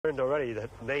learned already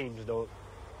that names don't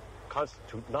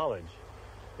constitute knowledge,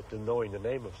 if knowing the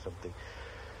name of something.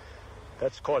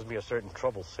 That's caused me a certain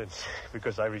trouble since,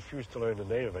 because I refuse to learn the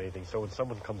name of anything. So when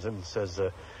someone comes in and says,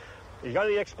 you got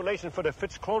any explanation for the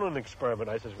Fitz-Clonan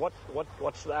experiment? I says,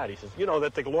 what's that? He says, you know,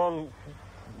 that the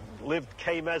long-lived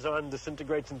K-meson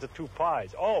disintegrates into 2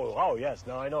 pies. Oh, yes,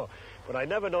 now I know. But I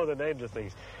never know the names of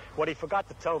things. What he forgot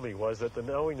to tell me was that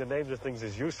knowing the names of things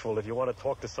is useful if you want to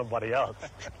talk to somebody else.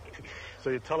 So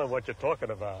you tell them what you're talking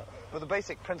about. But the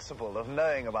basic principle of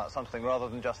knowing about something rather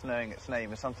than just knowing its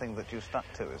name is something that you stuck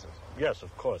to, is it? Yes,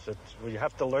 of course. You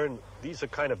have to learn. These are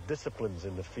kind of disciplines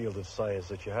in the field of science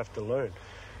that you have to learn.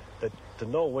 That to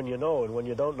know when you know and when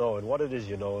you don't know, and what it is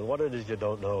you know and what it is you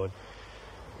don't know. And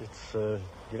it's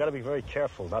you got to be very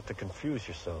careful not to confuse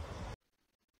yourself.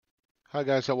 Hi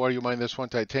guys, how are you? My name is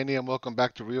Titanium. Welcome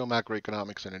back to Real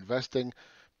Macroeconomics and Investing.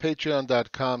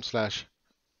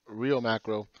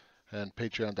 Patreon.com/RealMacro and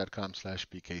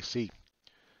Patreon.com/BKC.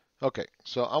 Okay,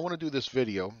 so I want to do this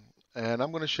video and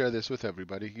I'm going to share this with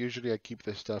everybody. Usually I keep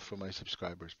this stuff for my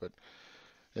subscribers, but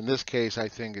in this case I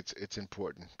think it's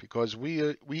important because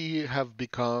we have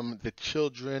become the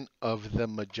children of the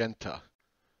Magenta.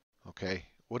 Okay,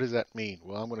 what does that mean?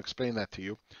 Well, I'm going to explain that to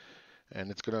you, and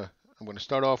I'm going to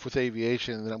start off with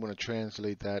aviation, and then I'm going to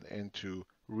translate that into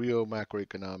real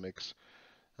macroeconomics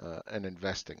and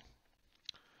investing.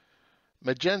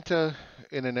 Magenta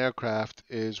in an aircraft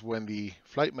is when the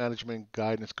flight management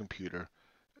guidance computer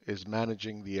is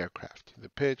managing the aircraft. The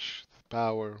pitch, the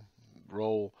power,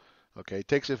 roll, okay, it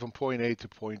takes it from point A to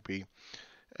point B.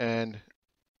 And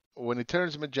when it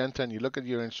turns magenta and you look at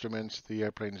your instruments, the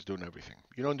airplane is doing everything.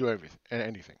 You don't do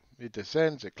anything. It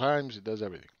descends, it climbs, it does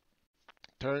everything.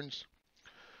 It turns.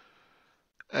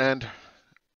 And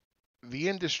the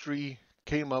industry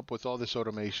came up with all this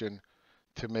automation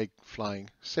to make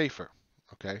flying safer,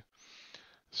 okay?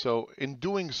 So in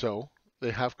doing so,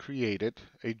 they have created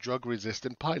a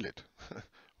drug-resistant pilot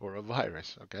or a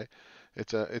virus, okay?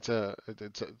 It's a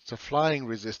flying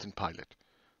resistant pilot.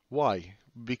 Why?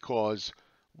 Because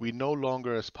we no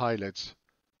longer as pilots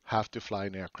have to fly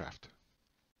an aircraft.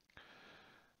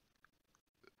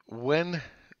 When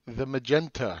the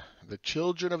Magenta, the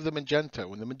children of the Magenta,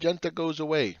 when the Magenta goes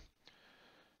away,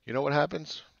 you know what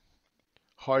happens?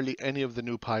 Hardly any of the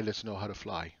new pilots know how to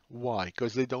fly. Why?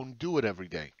 Because they don't do it every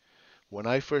day. When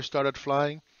I first started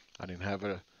flying, I didn't have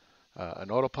an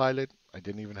autopilot. I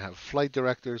didn't even have flight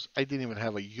directors. I didn't even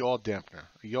have a yaw dampener.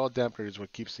 A yaw dampener is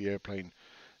what keeps the airplane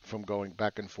from going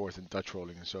back and forth and Dutch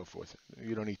rolling and so forth.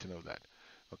 You don't need to know that.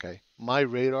 Okay, my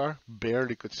radar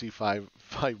barely could see five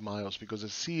miles because the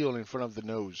seal in front of the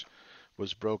nose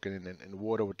was broken and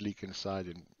water would leak inside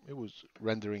and it was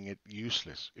rendering it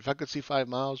useless. If I could see 5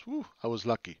 miles, whew, I was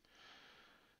lucky.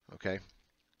 Okay,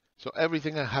 so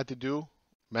everything I had to do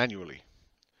manually,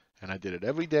 and I did it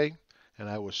every day, and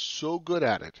I was so good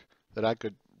at it that I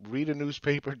could read a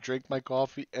newspaper, drink my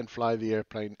coffee, and fly the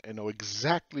airplane and know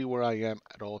exactly where I am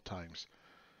at all times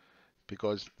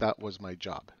because that was my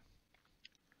job.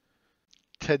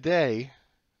 Today,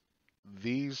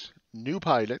 these new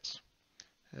pilots,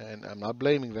 and I'm not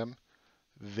blaming them,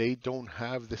 they don't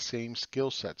have the same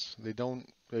skill sets. They're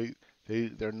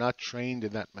not trained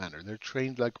in that manner. They're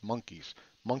trained like monkeys.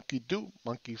 Monkey do,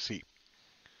 monkey see.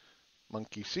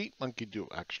 Monkey see, monkey do,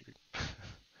 actually.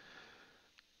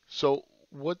 So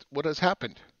what has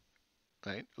happened?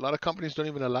 Right? A lot of companies don't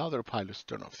even allow their pilots to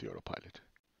turn off the autopilot.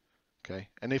 Okay?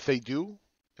 And if they do,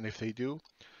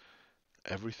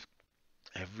 every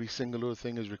single little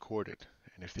thing is recorded.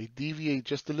 And if they deviate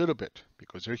just a little bit,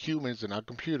 because they're humans, they're not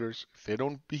computers, if they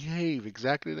don't behave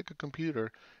exactly like a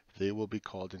computer, they will be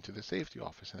called into the safety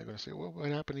office. And they're going to say, well, what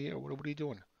happened here? What are you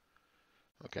doing?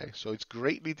 Okay, so it's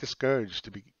greatly discouraged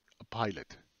to be a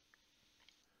pilot.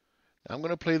 Now I'm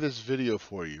going to play this video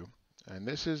for you. And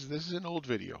this is an old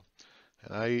video.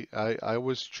 And I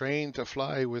was trained to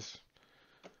fly with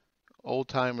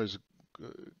old-timers,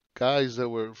 guys that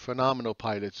were phenomenal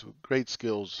pilots with great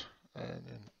skills, and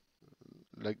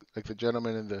like the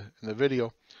gentleman in the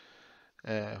video,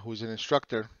 who's an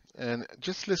instructor. And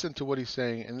just listen to what he's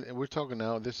saying. And we're talking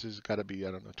now, this has got to be,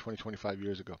 I don't know, 20, 25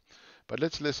 years ago. But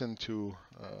let's listen to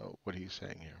what he's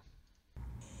saying here.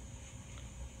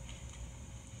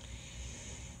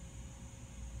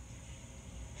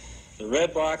 The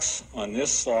red box on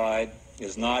this slide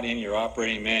is not in your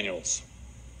operating manuals.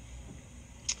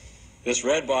 This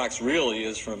red box really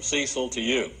is from Cecil to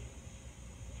you.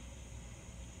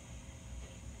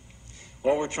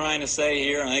 What we're trying to say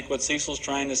here, I think what Cecil's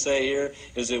trying to say here,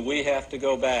 is that we have to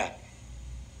go back.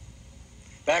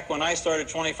 Back when I started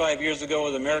 25 years ago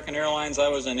with American Airlines, I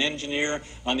was an engineer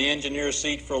on the engineer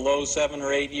seat for low 7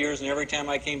 or 8 years, and every time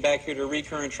I came back here to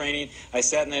recurrent training, I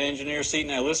sat in that engineer seat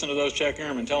and I listened to those check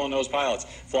airmen telling those pilots,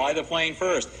 fly the plane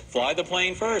first, fly the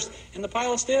plane first. And the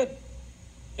pilots did.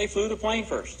 They flew the plane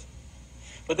first.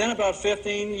 But then about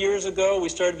 15 years ago, we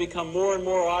started to become more and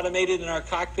more automated in our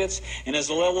cockpits, and as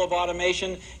the level of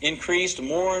automation increased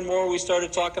more and more, we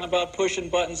started talking about pushing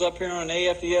buttons up here on an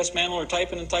AFDS manual or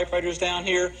typing in typewriters down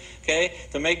here, okay,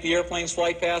 to make the airplane's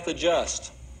flight path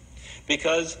adjust.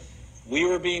 Because we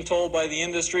were being told by the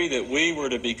industry that we were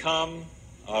to become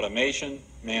automation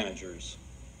managers.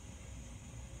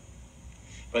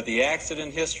 But the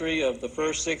accident history of the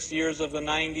first 6 years of the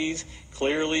 90s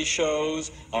clearly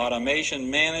shows automation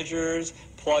managers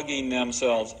plugging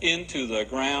themselves into the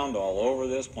ground all over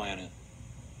this planet.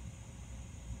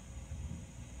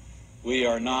 We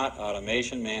are not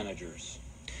automation managers.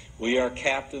 We are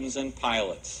captains and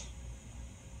pilots.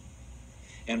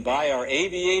 And by our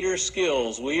aviator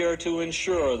skills, we are to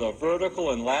ensure the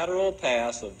vertical and lateral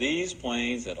paths of these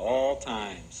planes at all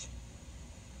times.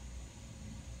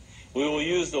 We will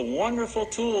use the wonderful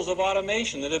tools of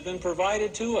automation that have been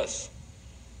provided to us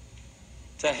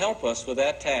to help us with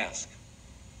that task.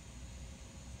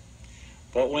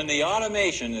 But when the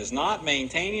automation is not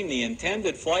maintaining the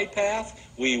intended flight path,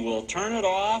 we will turn it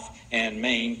off and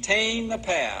maintain the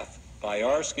path by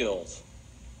our skills.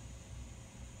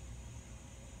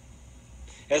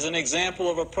 As an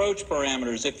example of approach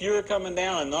parameters, if you're coming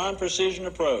down a non-precision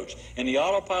approach and the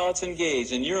autopilot's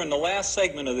engaged and you're in the last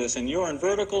segment of this and you're in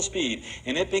vertical speed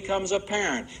and it becomes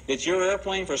apparent that your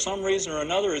airplane for some reason or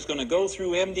another is going to go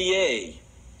through MDA.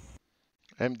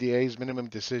 MDA is minimum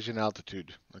decision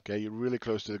altitude. Okay, you're really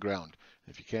close to the ground.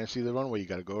 If you can't see the runway, you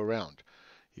got to go around.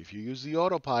 If you use the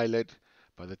autopilot,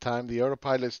 by the time the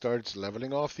autopilot starts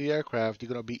leveling off the aircraft, you're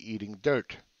going to be eating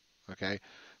dirt. Okay,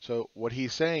 so what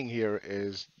he's saying here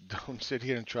is don't sit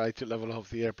here and try to level off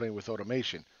the airplane with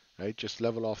automation, right? Just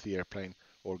level off the airplane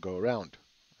or go around.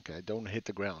 Okay, don't hit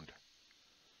the ground.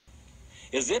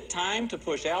 Is it time to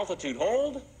push altitude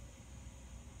hold?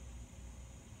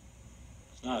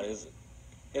 It's not, is it?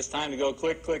 It's time to go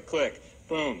click, click, click,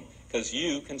 boom, because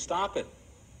you can stop it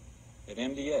at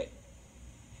MDA.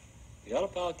 The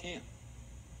autopilot can't.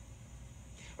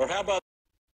 Or how about...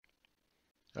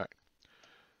 All right.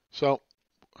 So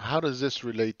how does this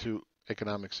relate to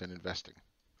economics and investing?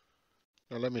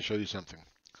 Now let me show you something.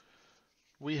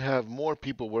 We have more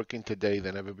people working today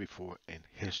than ever before in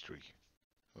history.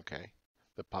 Okay?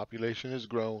 The population has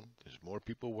grown. There's more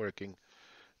people working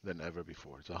than ever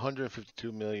before. It's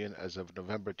 152 million as of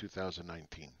November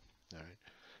 2019. All right.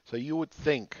 So you would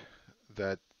think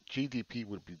that GDP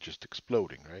would be just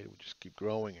exploding, right? It would just keep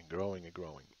growing and growing and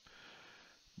growing.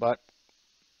 But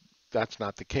that's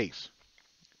not the case.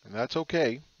 And that's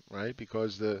okay, right?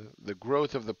 Because the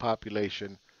growth of the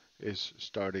population is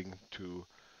starting to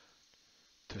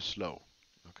slow,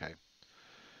 okay?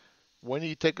 When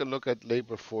you take a look at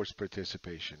labor force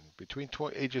participation, between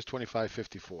ages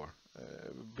 25-54,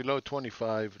 below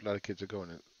 25, a lot of kids are going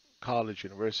to college,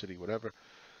 university, whatever,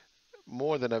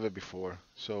 more than ever before.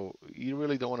 So you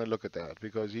really don't want to look at that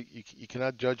because you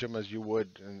cannot judge them as you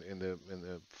would in the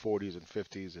 40s and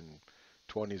 50s and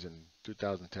 20s and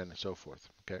 2010 and so forth.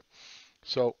 Okay,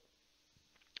 so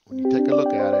when you take a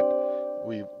look at it,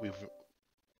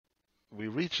 we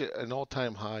reach an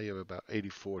all-time high of about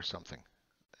 84 something,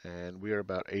 and we are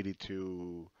about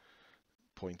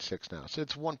 82.6 now. So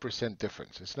it's 1%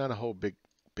 difference. It's not a whole big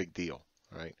deal,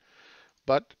 right?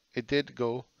 But it did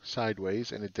go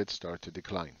sideways and it did start to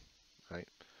decline, right?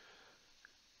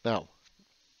 Now,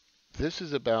 this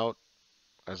is about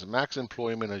as max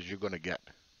employment as you're going to get.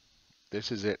 This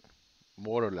is it,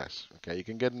 more or less. Okay, you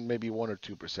can get maybe 1 or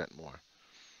 2% more,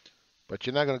 but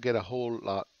you're not going to get a whole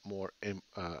lot more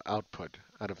output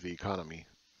out of the economy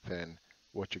than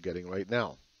what you're getting right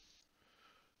now.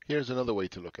 Here's another way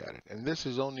to look at it, and this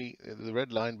is only the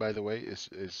red line, by the way,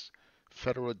 is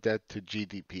federal debt to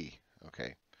GDP.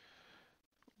 Okay,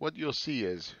 what you'll see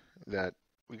is that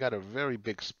we got a very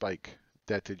big spike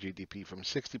debt to GDP from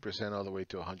 60% all the way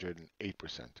to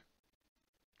 108%.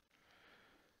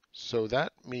 So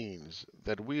that means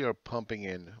that we are pumping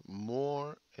in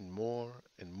more and more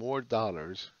and more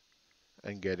dollars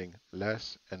and getting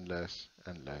less and less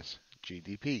and less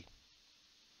GDP.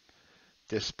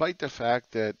 Despite the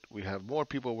fact that we have more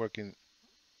people working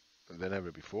than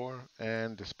ever before,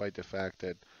 and despite the fact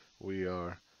that we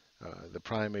are the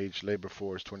prime age labor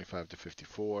force 25 to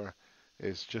 54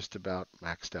 is just about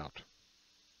maxed out.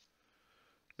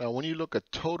 Now when you look at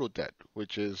total debt,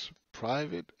 which is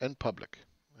private and public,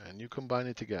 and you combine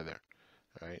it together,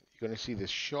 right? You're going to see this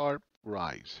sharp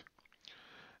rise.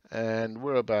 And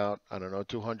we're about, I don't know,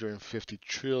 $250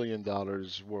 trillion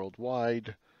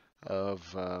worldwide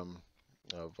of, um,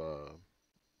 of, uh,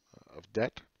 of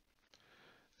debt.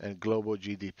 And global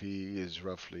GDP is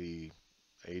roughly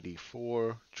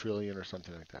 84 trillion or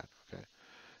something like that. Okay.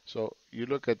 So you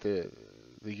look at the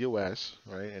US,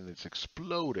 right, and it's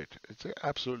exploded. It's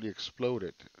absolutely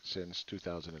exploded since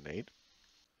 2008,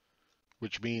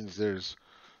 which means there's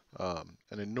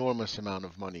an enormous amount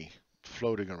of money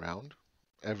floating around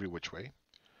every which way,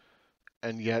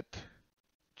 and yet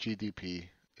GDP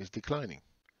is declining.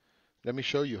 Let me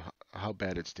show you how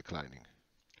bad it's declining.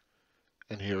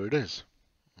 And here it is.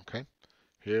 Okay,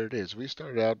 here it is. We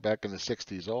started out back in the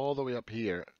 60s all the way up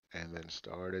here and then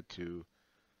started to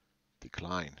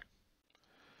decline.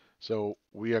 So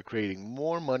we are creating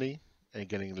more money and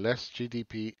getting less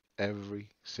GDP every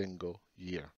single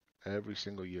year. Every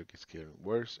single year gets getting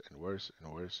worse and worse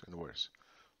and worse and worse.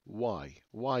 Why?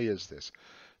 Why is this?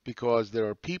 Because there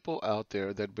are people out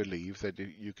there that believe that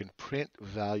you can print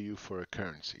value for a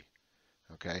currency.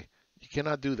 Okay? You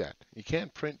cannot do that. You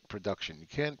can't print production. You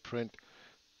can't print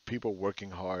people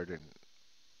working hard and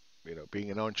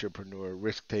being an entrepreneur,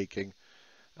 risk taking,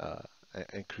 uh,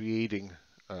 and creating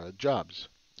jobs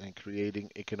and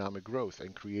creating economic growth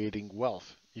and creating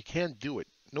wealth. You can't do it.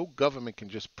 No government can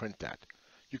just print that.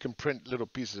 You can print little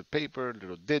pieces of paper,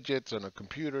 little digits on a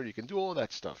computer. You can do all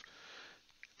that stuff.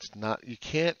 It's not. You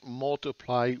can't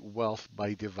multiply wealth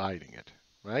by dividing it,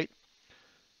 right?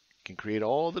 You can create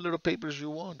all the little papers you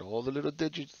want, all the little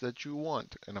digits that you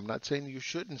want. And I'm not saying you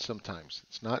shouldn't sometimes.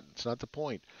 It's not the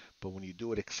point. But when you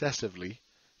do it excessively,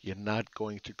 you're not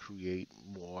going to create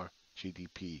more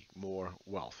GDP, more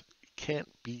wealth. It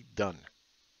can't be done.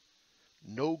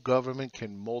 No government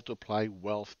can multiply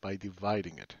wealth by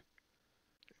dividing it.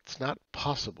 It's not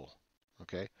possible.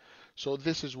 Okay? So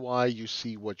this is why you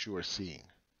see what you are seeing.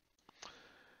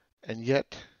 And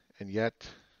yet,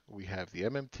 we have the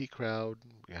MMT crowd,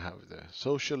 we have the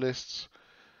socialists,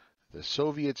 the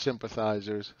Soviet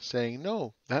sympathizers saying,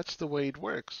 no, that's the way it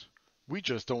works. We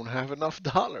just don't have enough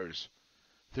dollars.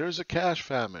 There's a cash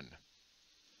famine.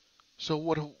 So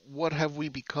what have we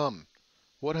become?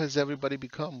 What has everybody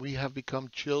become? We have become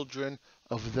children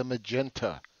of the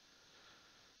Magenta.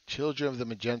 Children of the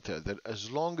Magenta, that as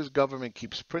long as government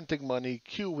keeps printing money,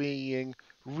 QEing,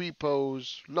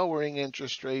 repos, lowering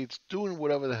interest rates, doing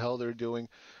whatever the hell they're doing,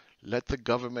 let the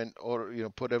government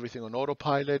put everything on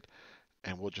autopilot,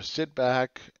 and we'll just sit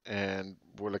back and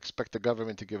we'll expect the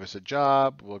government to give us a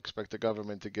job. We'll expect the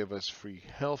government to give us free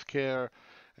health care,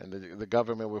 and the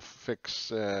government will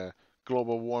fix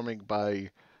global warming by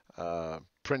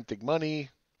printing money.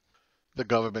 The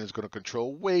government is going to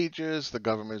control wages. The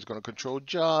government is going to control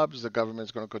jobs. The government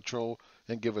is going to control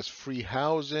and give us free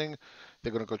housing.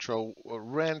 They're going to control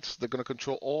rents. They're going to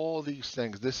control all these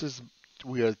things.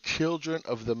 We are children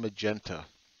of the Magenta.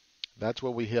 That's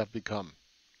what we have become.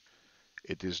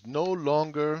 It is no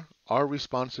longer our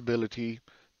responsibility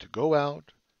to go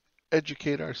out,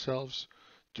 educate ourselves,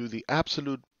 do the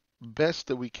absolute best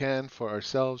that we can for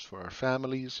ourselves, for our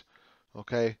families,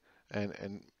 okay,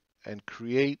 and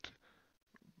create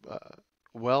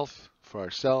wealth for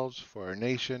ourselves, for our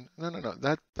nation. No.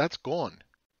 That's gone.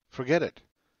 Forget it.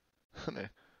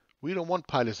 We don't want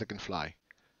pilots that can fly.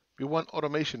 We want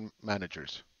automation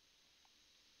managers,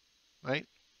 right?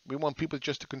 We want people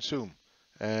just to consume.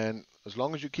 And as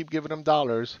long as you keep giving them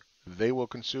dollars, they will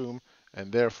consume,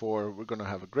 and therefore we're going to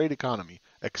have a great economy,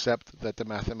 except that the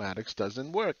mathematics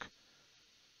doesn't work.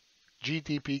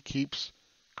 GDP keeps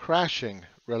crashing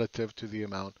relative to the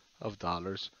amount of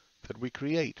dollars that we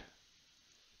create.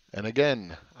 And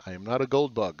again, I am not a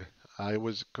gold bug. I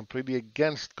was completely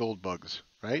against gold bugs,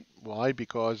 right? Why?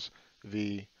 Because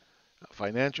the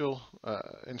financial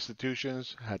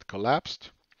institutions had collapsed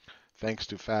thanks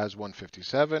to FAS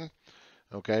 157,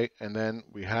 okay? And then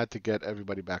we had to get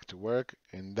everybody back to work.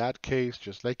 In that case,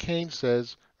 just like Keynes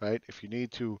says, right, if you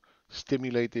need to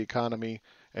stimulate the economy,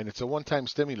 and it's a one-time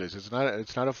stimulus, it's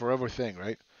not a forever thing,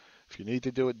 right? If you need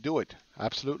to do it,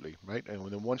 absolutely, right?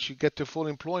 And then once you get to full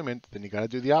employment, then you got to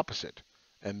do the opposite.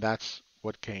 And that's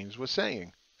what Keynes was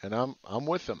saying. And I'm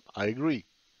with him. I agree.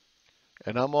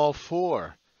 And I'm all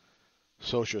for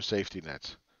social safety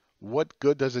nets. What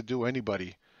good does it do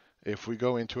anybody if we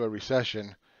go into a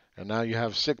recession and now you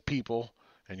have sick people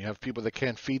and you have people that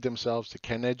can't feed themselves, that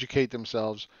can't educate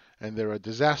themselves, and they're a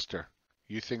disaster?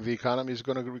 You think the economy is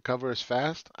going to recover as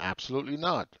fast? Absolutely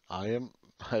not. I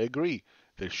agree.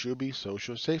 There should be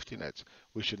social safety nets.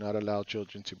 We should not allow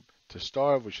children to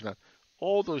starve. We should not.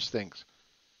 All those things.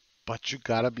 But you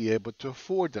got to be able to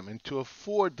afford them. And to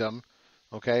afford them,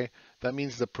 Okay, that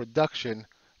means the production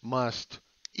must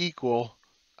equal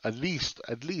at least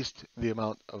the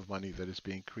amount of money that is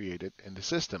being created in the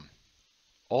system.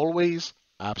 Always?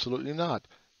 Absolutely not.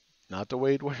 Not the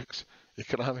way it works.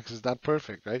 Economics is not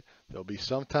perfect, right? There'll be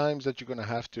some times that you're going to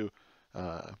have to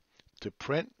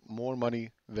print more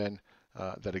money than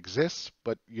that exists,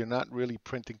 but you're not really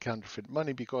printing counterfeit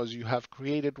money because you have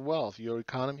created wealth. Your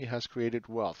economy has created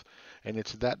wealth, and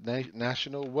it's that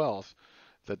national wealth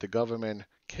that the government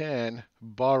can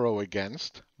borrow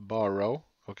against. Borrow,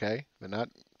 okay? They're not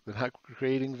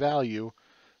creating value.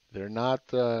 They're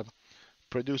not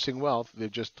producing wealth. They're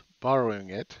just borrowing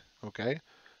it, okay?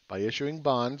 By issuing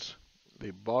bonds,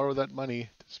 they borrow that money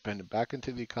to spend it back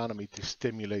into the economy to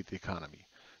stimulate the economy.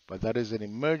 But that is an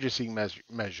emergency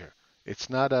measure. It's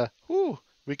not a,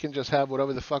 we can just have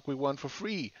whatever the fuck we want for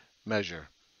free measure.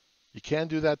 You can't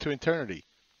do that to eternity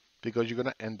because you're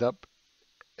going to end up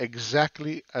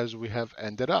exactly as we have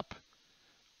ended up,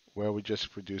 where we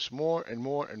just produce more and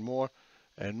more and more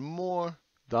and more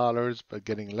dollars, but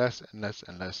getting less and less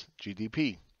and less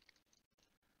GDP.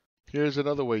 Here's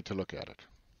another way to look at it.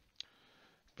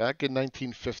 Back in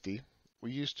 1950,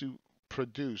 we used to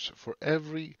produce for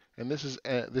every, and this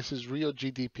is real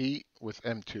GDP with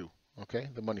M2, okay,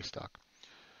 the money stock.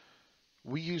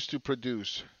 We used to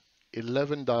produce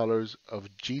 $11 of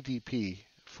GDP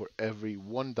for every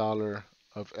 $1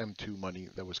 of M2 money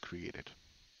that was created.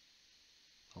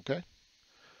 Okay?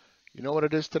 You know what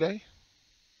it is today?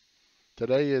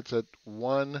 Today it's at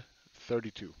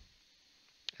 132.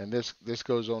 And this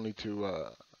goes only to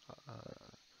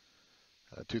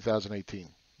 2018.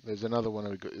 There's another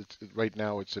one. Right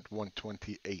now it's at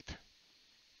 128.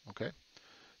 Okay?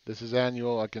 This is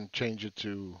annual. I can change it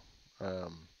to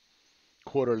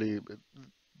quarterly.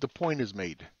 The point is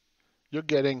made. You're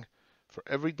getting, for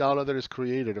every dollar that is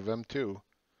created of M2,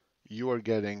 you are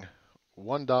getting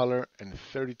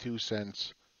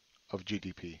 $1.32 of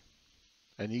GDP.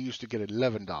 And you used to get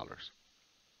 $11.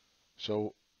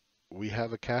 So we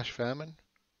have a cash famine.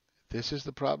 This is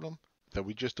the problem, that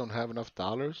we just don't have enough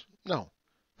dollars? No,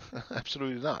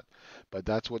 absolutely not. But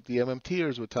that's what the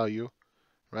MMTers would tell you,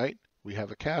 right? We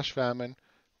have a cash famine.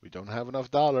 We don't have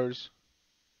enough dollars.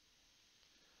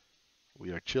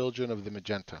 We are children of the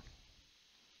Magenta.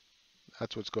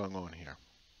 That's what's going on here.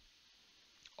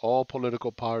 All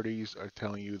political parties are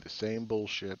telling you the same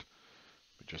bullshit.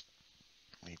 We just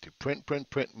need to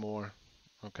print more,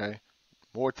 okay?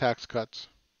 More tax cuts.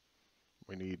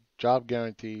 We need job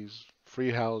guarantees,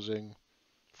 free housing,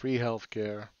 free health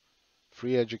care,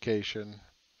 free education,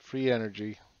 free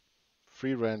energy,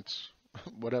 free rents,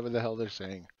 whatever the hell they're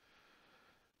saying.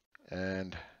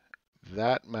 And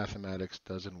that mathematics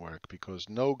doesn't work because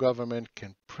no government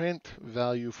can print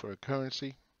value for a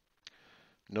currency.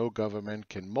 No government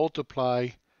can multiply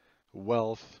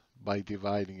wealth by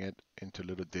dividing it into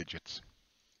little digits.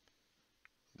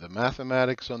 The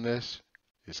mathematics on this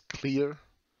is clear.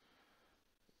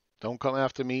 Don't come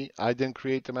after me. I didn't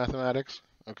create the mathematics,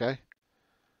 okay?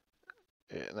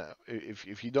 Now,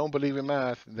 if you don't believe in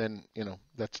math, then,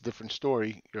 that's a different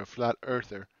story. You're a flat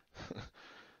earther.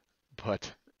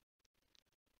 But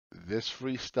this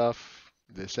free stuff,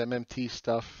 this MMT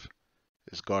stuff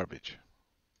is garbage.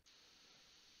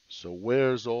 So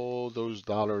where's all those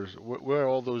dollars? Where are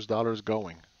all those dollars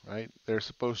going, right? They're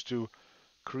supposed to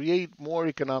create more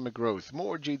economic growth,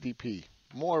 more GDP,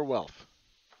 more wealth.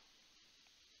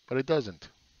 But it doesn't.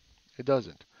 It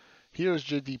doesn't. Here's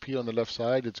GDP on the left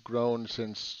side. It's grown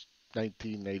since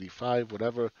 1985,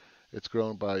 whatever. It's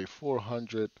grown by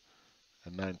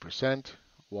 409%,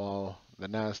 while the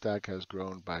NASDAQ has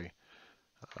grown by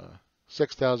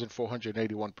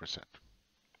 6,481%.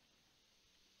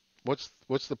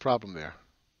 What's the problem there?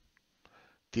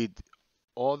 Did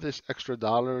all this extra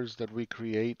dollars that we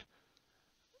create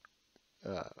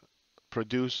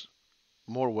produce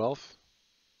more wealth,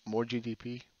 more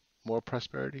GDP, more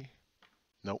prosperity?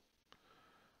 Nope.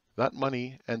 That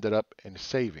money ended up in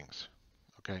savings.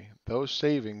 Okay, those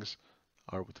savings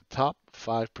are with the top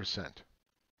 5%.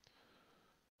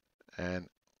 And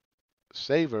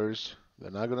savers,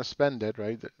 they're not going to spend it,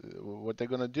 right? What they're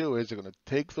going to do is they're going to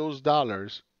take those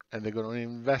dollars and they're going to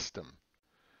invest them.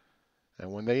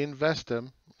 And when they invest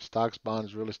them, stocks,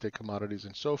 bonds, real estate, commodities,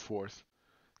 and so forth,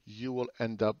 you will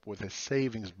end up with a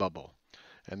savings bubble.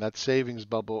 And that savings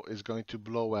bubble is going to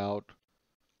blow out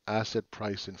asset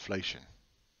price inflation.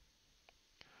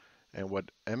 And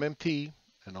what MMT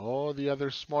and all the other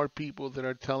smart people that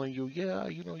are telling you, yeah,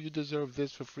 you deserve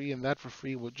this for free and that for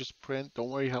free, we'll just print, don't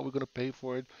worry how we're going to pay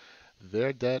for it.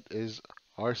 Their debt is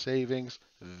our savings,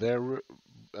 their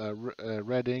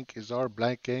red ink is our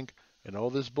blank ink, and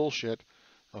all this bullshit.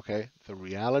 Okay, the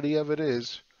reality of it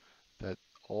is that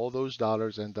all those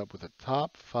dollars end up with the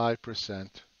top 5%,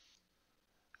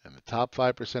 and the top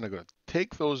 5% are going to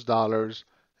take those dollars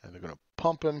and they're going to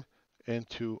pump them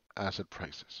into asset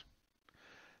prices.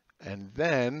 And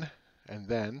then,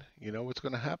 you know what's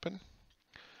going to happen?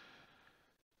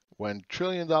 When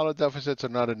trillion-dollar deficits are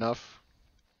not enough,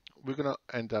 we're going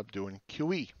to end up doing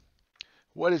QE.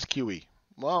 What is QE?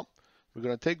 Well, we're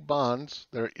going to take bonds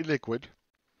that are illiquid,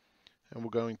 and we're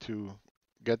going to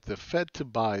get the Fed to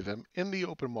buy them in the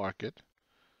open market,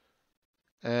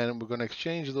 and we're going to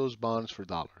exchange those bonds for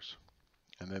dollars.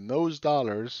 And then those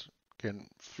dollars can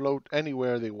float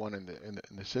anywhere they want in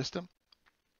the system.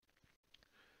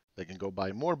 They can go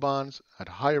buy more bonds at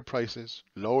higher prices,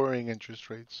 lowering interest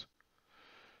rates.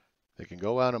 They can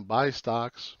go out and buy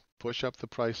stocks, push up the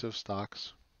price of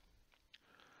stocks,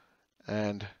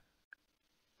 and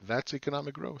that's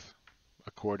economic growth,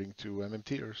 according to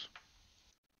MMTers.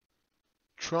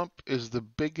 Trump is the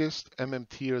biggest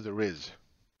MMTer there is.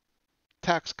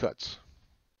 Tax cuts.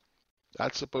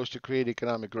 That's supposed to create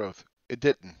economic growth. It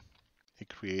didn't. It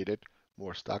created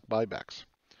more stock buybacks.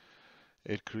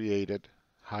 It created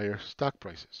higher stock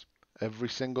prices. Every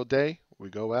single day we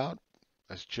go out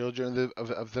as children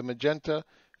of the Magenta.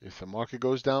 If the market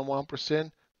goes down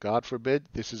 1%, God forbid,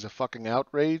 this is a fucking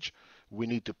outrage. We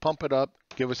need to pump it up.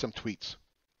 Give us some tweets.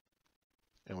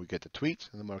 And we get the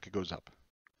tweets and the market goes up.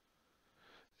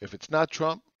 If it's not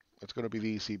Trump, it's going to be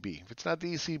the ECB. If it's not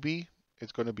the ECB,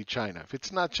 it's going to be China. If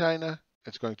it's not China,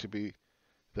 it's going to be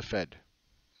the Fed.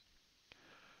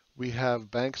 We have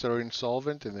banks that are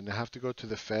insolvent and then they have to go to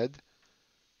the Fed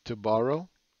to borrow.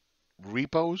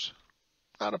 Repos,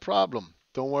 not a problem.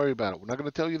 Don't worry about it. We're not going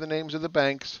to tell you the names of the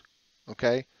banks,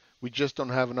 okay? We just don't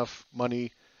have enough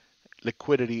money,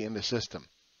 liquidity in the system.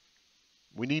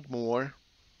 We need more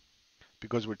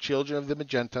because we're children of the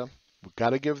Magenta. We've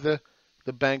got to give the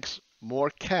banks more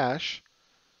cash,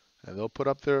 and they'll put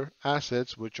up their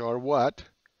assets, which are what?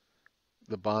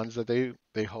 The bonds that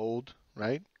they hold,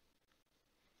 right?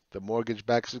 The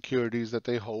mortgage-backed securities that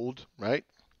they hold, right?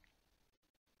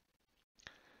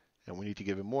 And we need to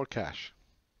give them more cash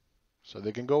so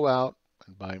they can go out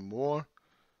and buy more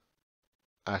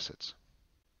assets.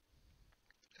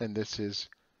 And this is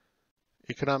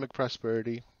economic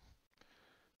prosperity,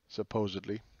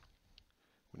 supposedly.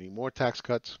 We need more tax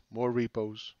cuts, more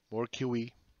repos, more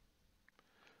QE,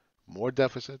 more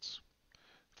deficits.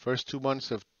 First 2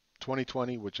 months of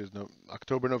 2020, which is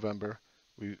October, November,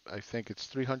 I think it's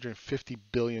 $350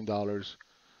 billion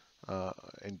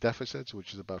in deficits,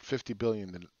 which is about $50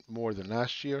 billion more than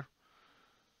last year.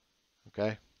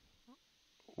 Okay,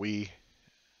 we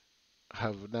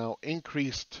have now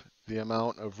increased the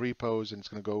amount of repos, and it's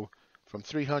going to go from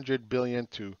 300 billion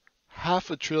to half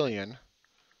a trillion,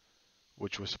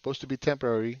 which was supposed to be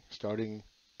temporary, starting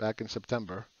back in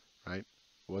September, right?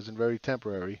 It wasn't very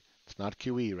temporary. It's not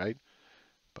QE, right?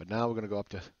 But now we're going to go up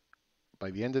to,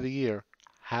 by the end of the year,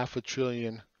 half a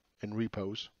trillion in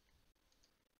repos.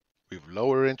 We've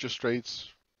lowered interest rates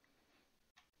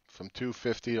from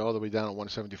 250 all the way down to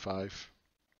 175.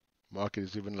 Market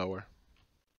is even lower.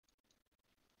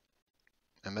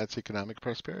 And that's economic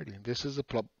prosperity. This is a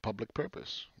public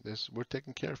purpose. We're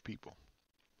taking care of people.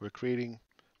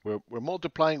 We're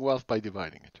multiplying wealth by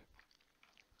dividing it.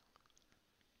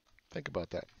 Think about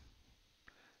that.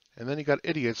 And then you got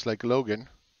idiots like Logan,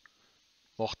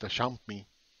 Mochtashampmi,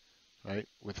 right,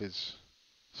 with his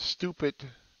stupid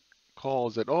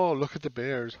calls that, oh, look at the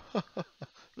bears.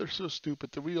 They're so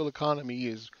stupid. The real economy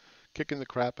is kicking the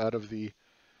crap out of the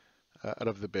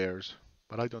bears.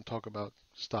 But I don't talk about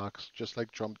stocks, just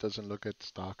like Trump doesn't look at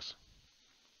stocks.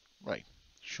 Right,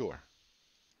 sure.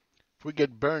 If we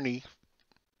get Bernie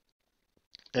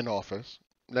in office,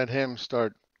 let him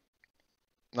start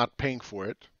not paying for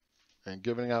it and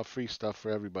giving out free stuff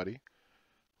for everybody,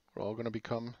 we're all going to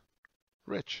become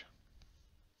rich.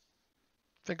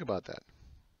 Think about that.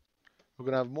 We're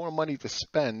going to have more money to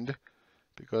spend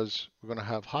because we're going to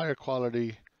have higher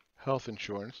quality health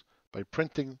insurance by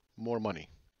printing more money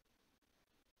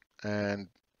and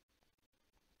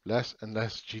less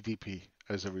GDP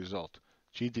as a result.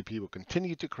 GDP will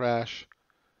continue to crash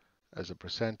as a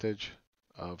percentage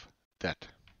of debt.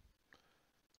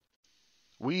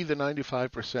 We, the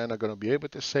 95%, are going to be able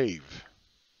to save.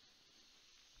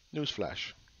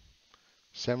 Newsflash.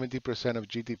 70% of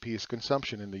GDP is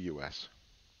consumption in the US.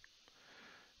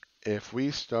 If we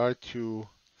start to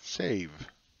save,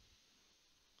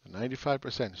 the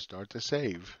 95% start to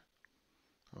save,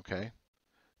 okay,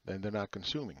 then they're not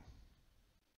consuming.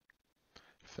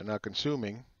 If they're not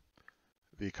consuming,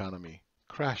 the economy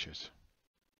crashes.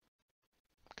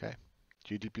 Okay?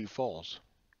 GDP falls.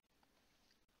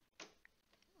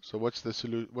 So what's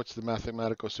the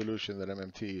mathematical solution that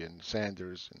MMT and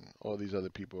Sanders and all these other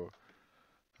people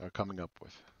are coming up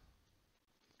with?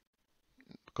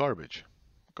 Garbage.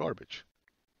 Garbage.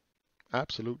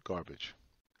 Absolute garbage.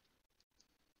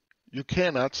 You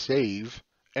cannot save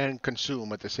and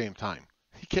consume at the same time.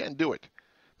 You can't do it.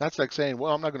 That's like saying,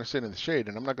 well, I'm not going to sit in the shade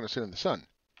and I'm not going to sit in the sun.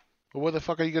 Well, where the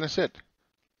fuck are you going to sit?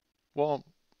 Well,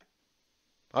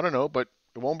 I don't know, but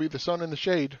it won't be the sun and the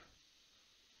shade.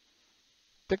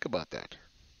 Think about that.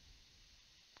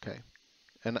 Okay.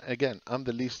 And again, I'm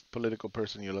the least political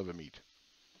person you'll ever meet.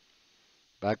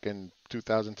 Back in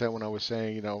 2010 when I was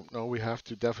saying, no, we have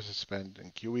to deficit spend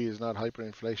and QE is not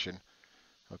hyperinflation.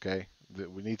 Okay.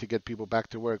 We need to get people back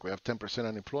to work. We have 10%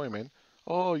 unemployment.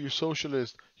 Oh, you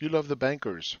socialist. You love the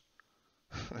bankers.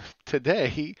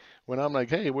 Today, when I'm like,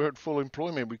 hey, we're at full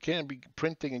employment, we can't be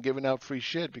printing and giving out free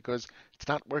shit because it's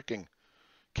not working.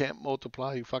 Can't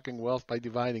multiply fucking wealth by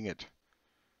dividing it.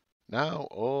 Now,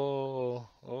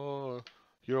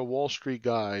 you're a Wall Street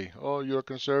guy. Oh, you're a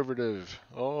conservative.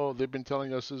 Oh, they've been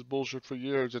telling us this bullshit for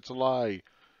years. It's a lie.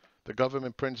 The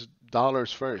government prints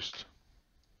dollars first.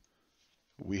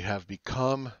 We have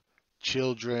become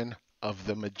children of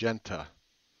the magenta.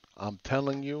 I'm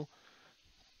telling you,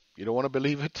 you don't want to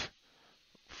believe it?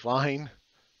 Fine,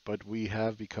 but we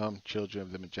have become children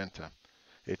of the magenta.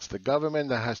 It's the government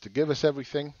that has to give us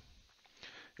everything.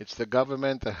 It's the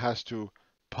government that has to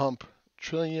pump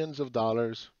trillions of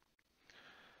dollars.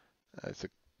 It's a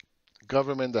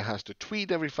government that has to tweet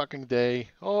every fucking day.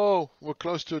 Oh, we're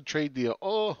close to a trade deal.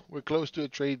 Oh, we're close to a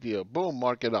trade deal. Boom,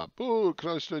 market up. Boom,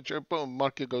 close to a trade. Boom,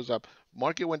 market goes up.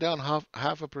 Market went down half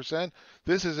 0.5%.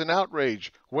 This is an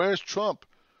outrage. Where's Trump?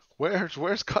 Where's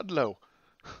Kudlow?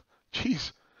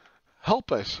 Jeez, help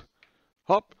us.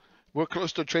 Up, we're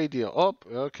close to a trade deal. Up,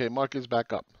 okay, market's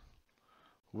back up.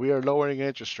 We are lowering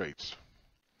interest rates.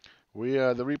 The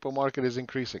repo market is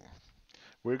increasing.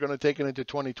 We're going to take it into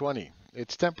 2020.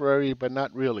 It's temporary, but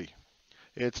not really.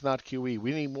 It's not QE.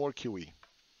 We need more QE.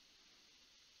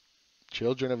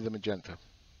 Children of the magenta.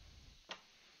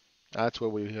 That's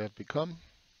what we have become.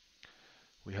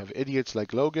 We have idiots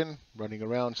like Logan running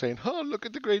around saying, oh, look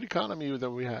at the great economy that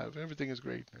we have. Everything is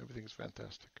great. Everything is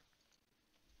fantastic.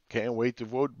 Can't wait to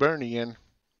vote Bernie in.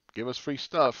 Give us free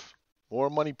stuff. More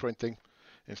money printing.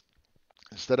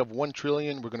 Instead of 1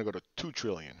 trillion, we're going to go to 2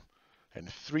 trillion and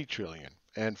 3 trillion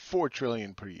and 4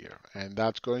 trillion per year. And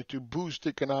that's going to boost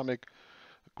economic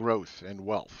growth and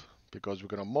wealth because we're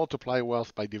going to multiply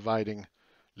wealth by dividing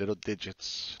little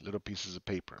digits, little pieces of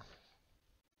paper.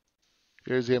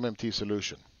 Here's the MMT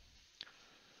solution.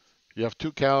 You have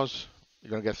 2 cows. You're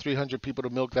going to get 300 people to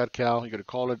milk that cow. You're going to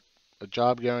call it a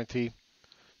job guarantee.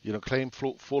 You're going to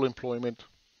claim full employment,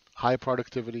 high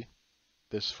productivity.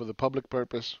 This is for the public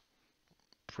purpose.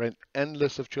 Print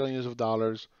endless of trillions of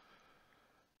dollars.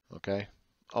 Okay.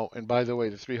 Oh, and by the way,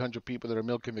 the 300 people that are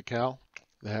milking the cow,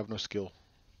 they have no skill.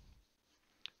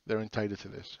 They're entitled to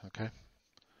this. Okay.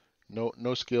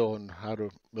 No skill on how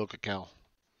to milk a cow.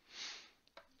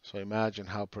 So imagine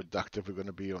how productive we're going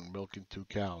to be on milking 2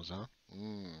 cows, huh?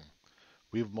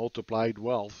 We've multiplied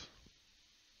wealth.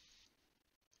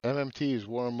 MMT is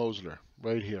Warren Mosler,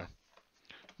 right here.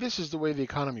 This is the way the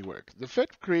economy works. The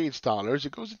Fed creates dollars,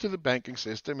 it goes into the banking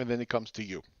system, and then it comes to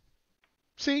you.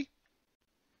 See?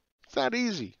 It's that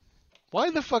easy.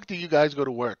 Why the fuck do you guys go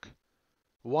to work?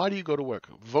 Why do you go to work?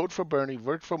 Vote for Bernie,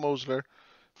 vote for Mosler,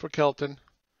 for Kelton.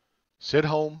 Sit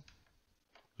home.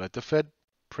 Let the Fed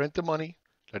print the money.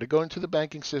 Let it go into the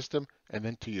banking system, and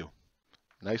then to you.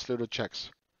 Nice little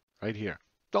checks right here.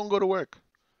 Don't go to work.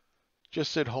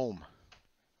 Just sit home.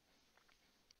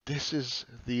 This is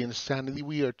the insanity.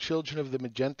 We are children of the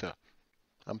magenta.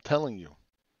 I'm telling you.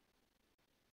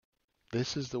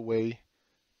 This is the way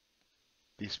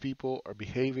these people are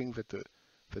behaving, that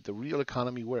the real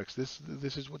economy works. This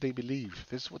is what they believe.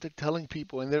 This is what they're telling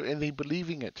people, and they're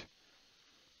believing it.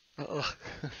 Ugh,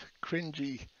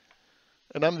 cringy.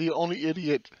 And I'm the only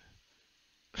idiot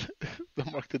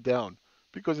that marked it down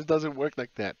because it doesn't work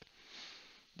like that.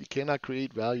 You cannot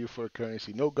create value for a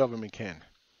currency. No government can.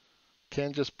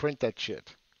 Can't just print that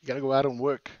shit. You gotta go out and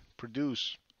work,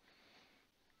 produce,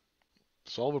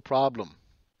 solve a problem.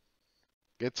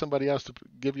 Get somebody else to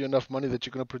give you enough money that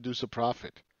you're gonna produce a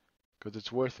profit because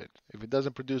it's worth it. If it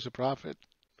doesn't produce a profit,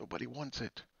 nobody wants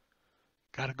it.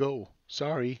 Gotta go.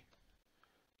 Sorry.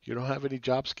 You don't have any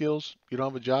job skills? You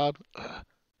don't have a job?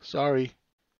 Sorry.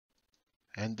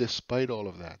 And despite all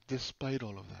of that,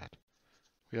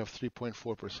 we have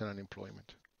 3.4%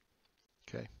 unemployment.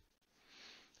 Okay.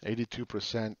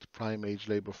 82% prime age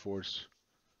labor force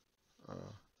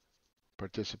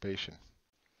participation.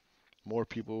 More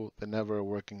people than ever are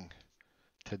working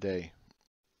today.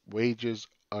 Wages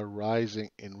are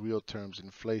rising in real terms.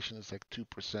 Inflation is like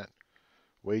 2%.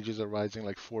 Wages are rising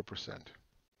like 4%.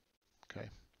 Okay.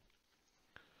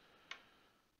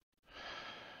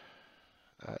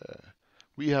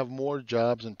 We have more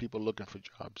jobs than people looking for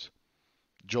jobs.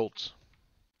 Jolts.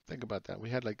 Think about that. We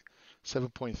had like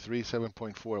 7.3,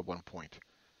 7.4 at one point.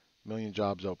 Million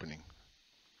jobs opening.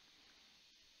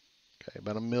 Okay,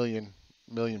 about a million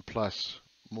plus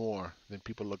more than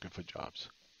people looking for jobs.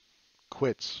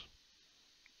 Quits.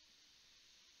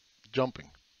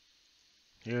 Jumping.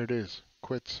 Here it is.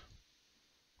 Quits.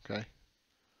 Okay.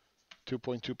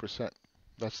 2.2%.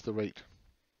 That's the rate.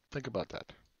 Think about that.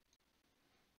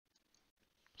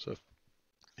 So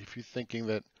if you're thinking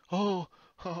that, oh,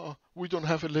 we don't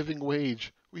have a living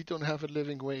wage. We don't have a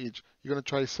living wage. You're going to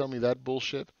try to sell me that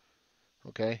bullshit?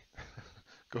 Okay.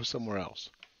 Go somewhere else.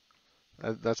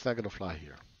 That's not going to fly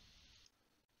here.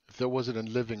 If there wasn't a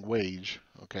living wage,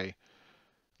 okay,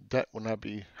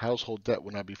 household debt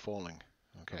would not be falling,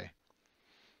 okay.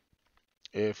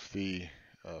 If the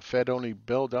Fed only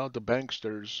bailed out the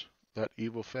banksters, that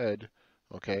evil Fed,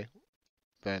 okay,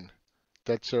 then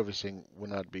debt servicing would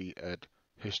not be at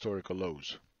historical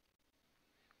lows.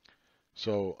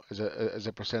 So as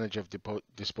a percentage of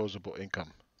disposable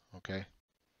income, okay.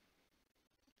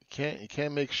 You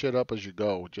can't make shit up as you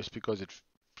go just because it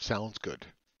sounds good.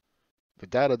 The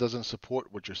data doesn't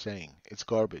support what you're saying. It's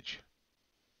garbage.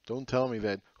 Don't tell me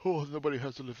that, oh, nobody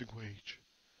has a living wage.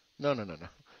 No.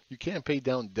 You can't pay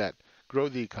down debt. Grow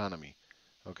the economy.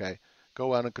 Okay?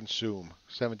 Go out and consume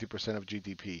 70% of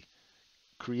GDP.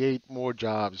 Create more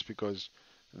jobs because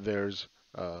there's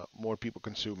more people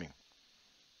consuming.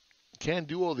 You can't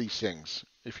do all these things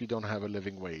if you don't have a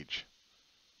living wage.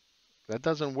 That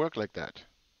doesn't work like that.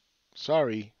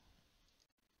 Sorry.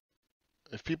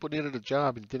 If people needed a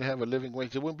job and didn't have a living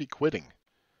wage, they wouldn't be quitting.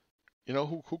 You know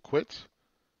who quits?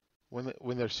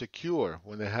 When they're secure,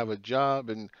 when they have a job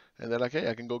and they're like, hey,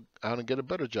 I can go out and get a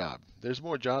better job. There's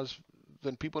more jobs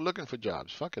than people looking for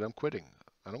jobs. Fuck it, I'm quitting.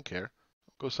 I don't care.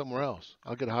 I'll go somewhere else.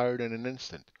 I'll get hired in an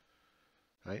instant.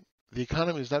 Right? The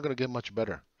economy is not going to get much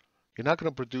better. You're not going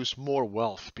to produce more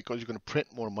wealth because you're going to print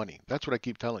more money. That's what I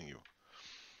keep telling you.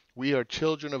 We are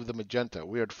children of the Magenta.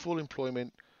 We are at full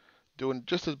employment, doing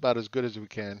just about as good as we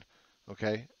can.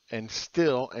 Okay? And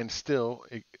still,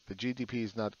 the GDP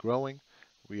is not growing.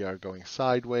 We are going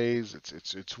sideways.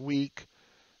 It's weak,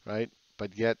 right?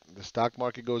 But yet the stock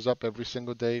market goes up every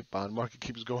single day. Bond market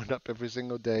keeps going up every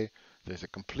single day. There's a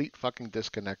complete fucking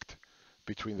disconnect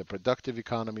between the productive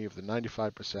economy of the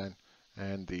 95%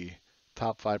 and the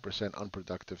top 5%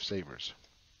 unproductive savers.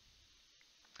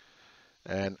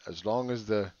 And as long as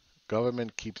the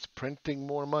government keeps printing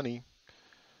more money,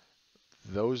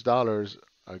 those dollars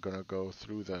are going to go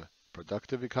through the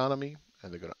productive economy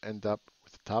and they're going to end up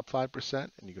with the top 5%,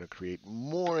 and you're going to create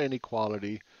more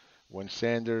inequality when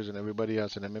Sanders and everybody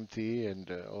else in MMT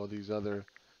and all these other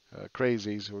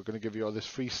crazies who are going to give you all this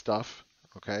free stuff,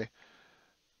 okay,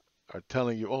 are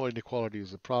telling you, oh, inequality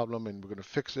is a problem and we're going to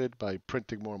fix it by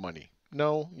printing more money.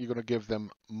 No, you're going to give them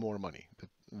more money.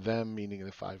 Them meaning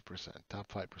the 5%,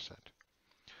 top 5%.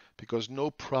 Because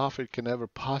no profit can ever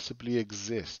possibly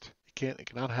exist. It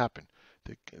cannot happen.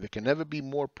 There can never be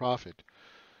more profit,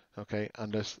 okay,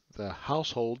 unless the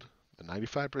household, the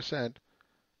 95%,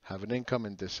 have an income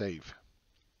and they save.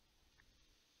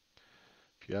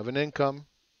 If you have an income,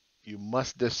 you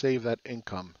must save that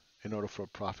income in order for a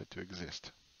profit to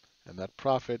exist. And that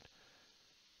profit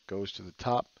goes to the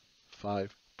top 5%.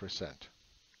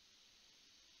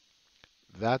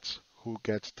 That's who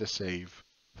gets to save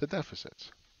the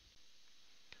deficits.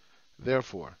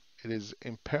 Therefore, it is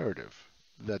imperative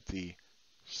that the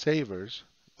savers,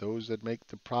 those that make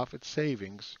the profit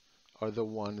savings, are the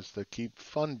ones that keep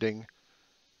funding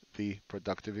the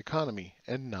productive economy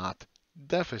and not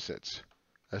deficits,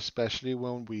 especially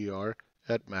when we are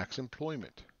at max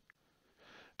employment.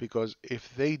 Because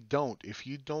if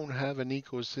you don't have an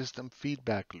ecosystem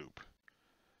feedback loop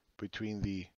between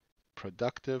the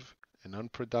productive and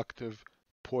unproductive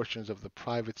portions of the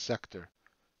private sector,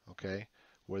 okay,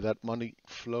 where that money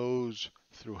flows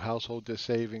through household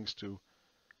savings to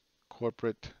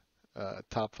corporate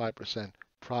top 5%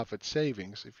 profit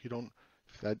savings, if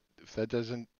that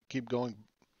doesn't keep going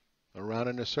around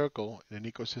in a circle in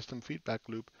an ecosystem feedback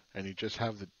loop, and you just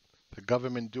have the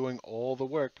government doing all the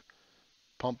work,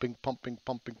 pumping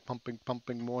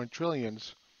more in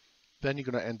trillions, then you're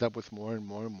going to end up with more and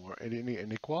more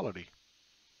inequality.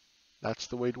 That's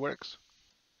the way it works.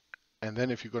 And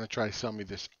then if you're going to try to sell me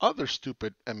this other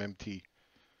stupid MMT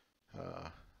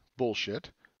bullshit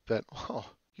that,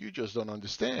 you just don't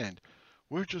understand.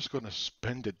 We're just going to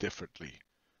spend it differently.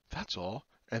 That's all.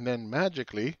 And then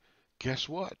magically, guess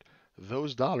what?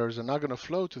 Those dollars are not going to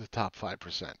flow to the top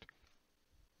 5%.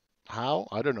 How?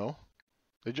 I don't know.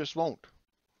 They just won't.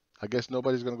 I guess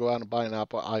nobody's going to go out and buy an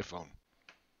Apple iPhone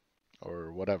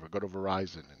or whatever. Go to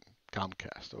Verizon and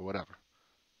Comcast or whatever.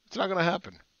 It's not going to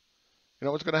happen. You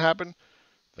know what's going to happen?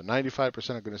 The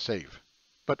 95% are going to save.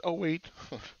 But oh wait,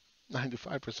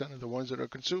 95% are the ones that are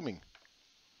consuming.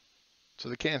 So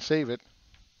they can't save it.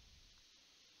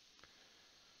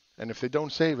 And if they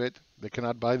don't save it, they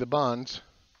cannot buy the bonds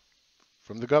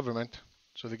from the government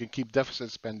so they can keep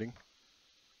deficit spending.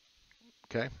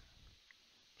 Okay?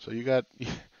 So you got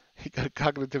a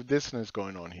cognitive dissonance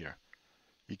going on here.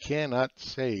 You cannot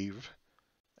save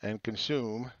and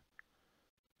consume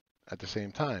at the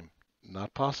same time.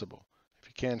 Not possible. If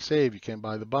you can't save, you can't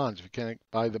buy the bonds. If you can't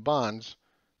buy the bonds,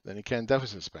 then you can't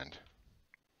deficit spend.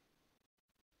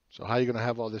 So how are you going to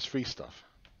have all this free stuff?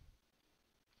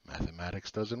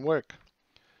 Mathematics doesn't work.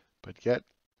 But yet,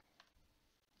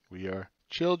 we are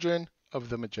children of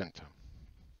the magenta.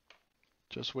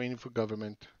 Just waiting for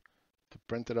government to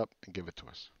print it up and give it to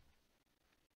us.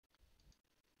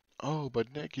 Oh,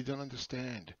 but Nick, you don't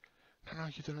understand. No,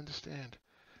 you don't understand.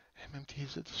 MMT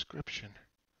is a description.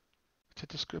 It's a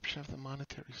description of the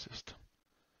monetary system.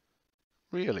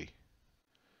 Really?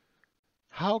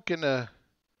 How can a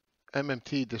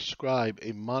MMT describe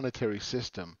a monetary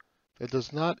system that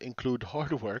does not include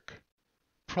hard work,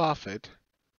 profit,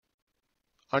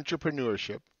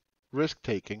 entrepreneurship,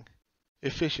 risk-taking,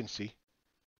 efficiency?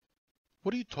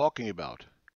 What are you talking about?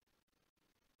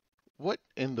 What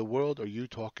in the world are you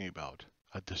talking about?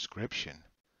 A description.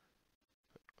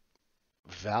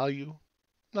 Value?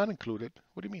 Not included.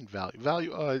 What do you mean value?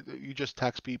 Value, you just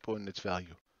tax people and it's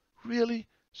value. Really?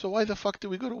 So why the fuck do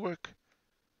we go to work?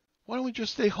 Why don't we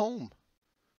just stay home?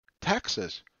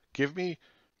 Taxes. Give me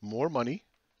more money,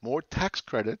 more tax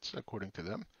credits, according to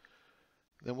them,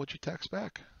 than what you tax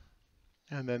back.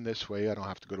 And then this way I don't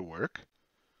have to go to work.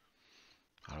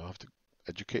 I don't have to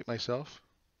educate myself.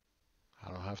 I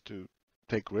don't have to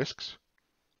take risks.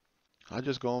 I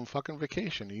just go on fucking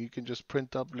vacation. You can just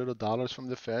print up little dollars from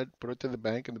the Fed, put it to the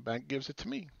bank, and the bank gives it to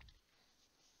me.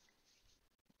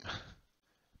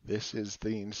 This is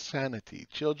the insanity.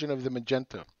 Children of the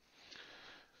magenta.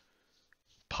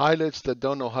 Pilots that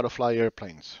don't know how to fly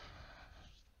airplanes.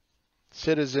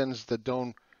 Citizens that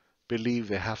don't believe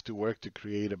they have to work to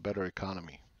create a better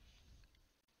economy.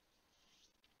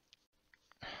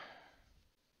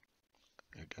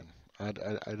 Again, I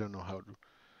don't know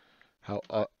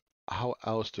how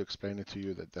else to explain it to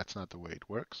you that that's not the way it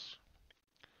works.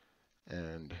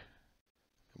 And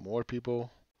the more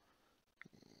people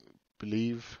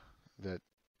believe that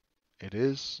it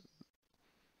is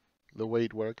the way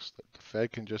it works, that the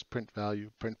Fed can just print value,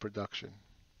 print production,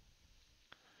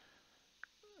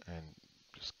 and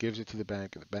just gives it to the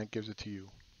bank, and the bank gives it to you,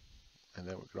 and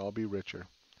then we can all be richer.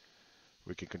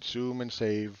 We can consume and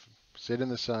save, sit in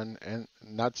the sun, and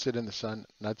not sit in the sun,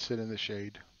 not sit in the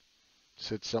shade,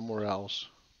 sit somewhere else,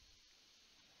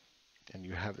 and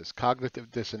you have this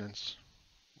cognitive dissonance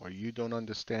where you don't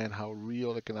understand how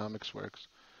real economics works.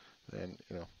 Then,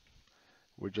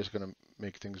 we're just going to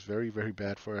make things very, very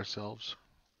bad for ourselves.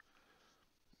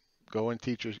 Go and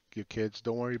teach your kids.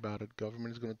 Don't worry about it.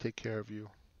 Government is going to take care of you.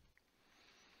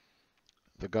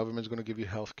 The government is going to give you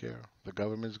health care. The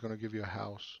government is going to give you a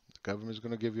house. The government is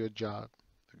going to give you a job.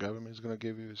 The government is going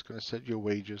to set your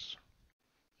wages.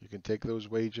 You can take those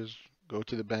wages, go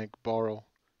to the bank, borrow,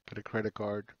 get a credit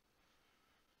card.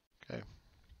 Okay.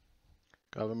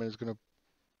 Government is going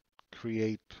to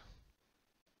create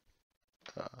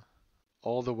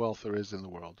all the wealth there is in the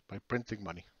world by printing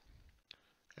money.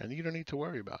 And you don't need to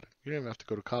worry about it. You don't even have to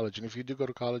go to college. And if you do go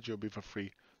to college, it'll be for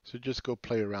free. So just go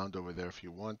play around over there if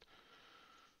you want.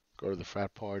 Go to the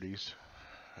frat parties.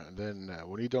 And then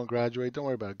when you don't graduate, don't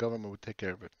worry about it. Government will take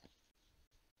care of it.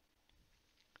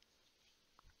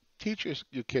 Teach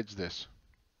your kids this.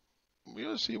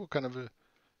 We'll see what kind of a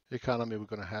economy we're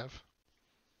going to have.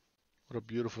 What a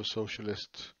beautiful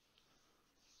socialist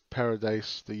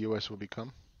paradise the U.S. will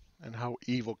become. And how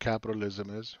evil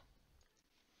capitalism is.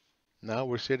 Now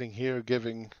we're sitting here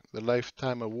giving the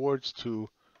lifetime awards to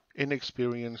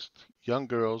inexperienced young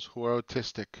girls who are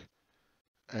autistic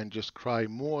and just cry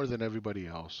more than everybody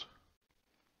else.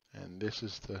 And this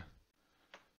is the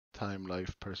Time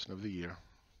Life Person of the Year.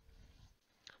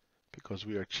 Because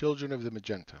we are children of the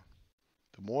magenta.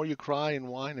 The more you cry and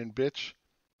whine and bitch,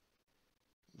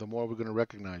 the more we're going to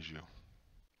recognize you.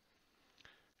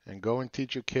 And go and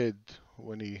teach your kid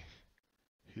when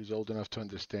he's old enough to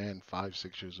understand, 5,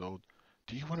 6 years old.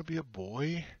 Do you want to be a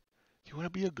boy? Do you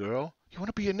want to be a girl? You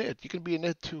want to be a nit? You can be a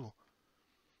nit too.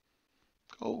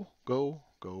 Go, go,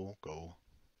 go, go.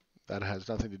 That has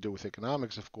nothing to do with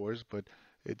economics, of course, but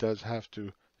it does have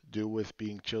to do with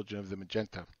being children of the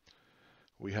magenta.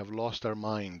 We have lost our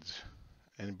minds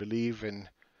and believe in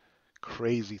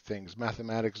crazy things.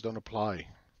 Mathematics don't apply.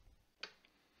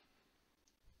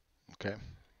 Okay?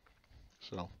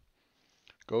 So,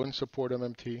 go and support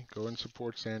MMT. Go and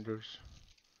support Sanders.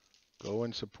 Go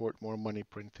and support more money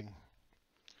printing.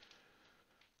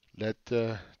 Let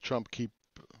Trump keep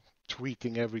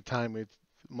tweeting every time the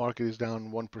market is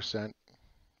down 1%,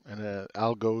 and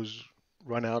algos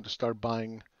run out to start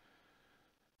buying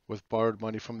with borrowed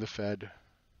money from the Fed,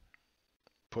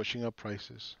 pushing up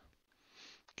prices,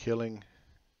 killing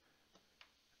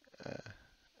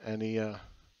any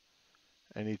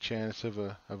chance of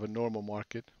a normal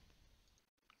market.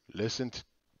 Listen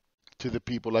to the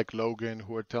people like Logan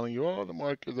who are telling you, oh,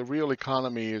 the real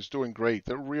economy is doing great.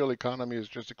 The real economy is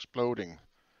just exploding.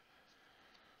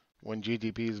 When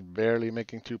GDP is barely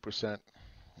making 2%,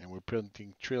 and we're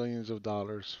printing trillions of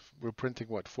dollars. We're printing,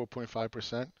 what,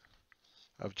 4.5%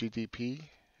 of GDP,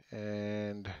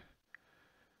 and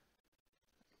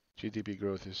GDP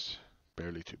growth is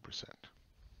barely 2%.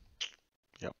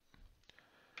 Yep.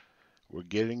 We're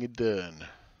getting it done.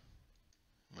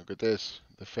 Look at this.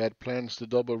 The Fed plans to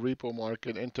double repo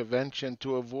market intervention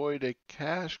to avoid a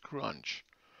cash crunch,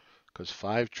 because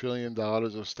 $5 trillion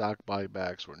of stock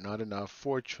buybacks were not enough.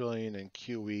 $4 trillion in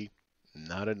QE,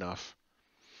 not enough.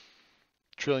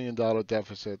 $1 trillion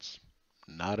deficits,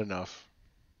 not enough.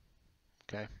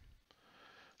 Okay?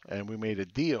 And we made a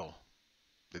deal.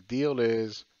 The deal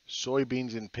is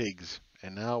soybeans and pigs,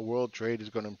 and now world trade is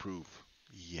going to improve.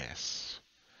 Yes.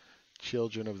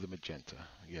 Children of the magenta.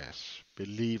 Yes.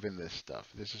 Believe in this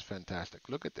stuff. This is fantastic.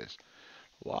 Look at this.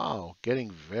 Wow.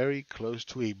 Getting very close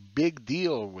to a big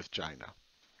deal with China.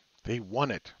 They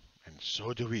want it, and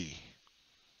so do we.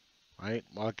 Right?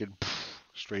 Market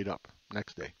straight up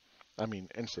next day. I mean,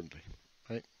 instantly.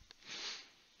 Right?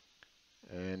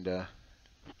 And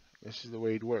this is the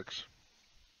way it works.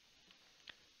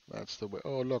 That's the way.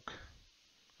 Oh, look.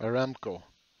 Aramco.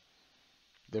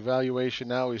 The valuation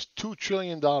now is $2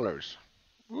 trillion.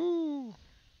 Woo!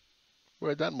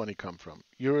 Where'd that money come from?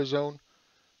 Eurozone?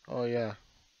 Oh, yeah.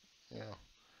 Yeah.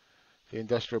 The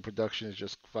industrial production is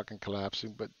just fucking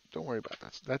collapsing, but don't worry about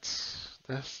that.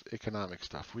 That's economic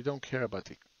stuff. We don't care about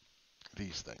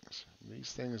these things.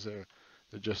 These things they're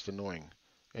just annoying.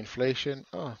 Inflation?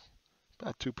 Oh,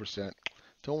 about 2%.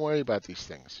 Don't worry about these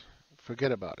things.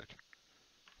 Forget about it.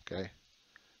 Okay?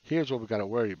 Here's what we got to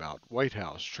worry about. White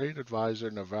House trade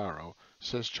advisor Navarro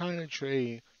says China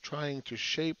trying to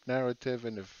shape narrative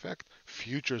and affect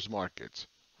futures markets.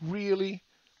 Really?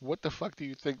 What the fuck do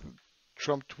you think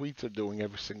Trump tweets are doing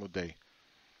every single day?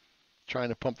 Trying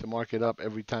to pump the market up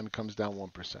every time it comes down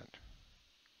 1%.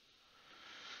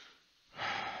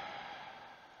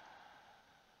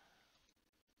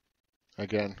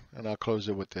 Again, and I'll close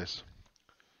it with this.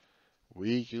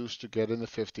 We used to get in the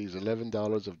 50s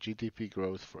 $11 of GDP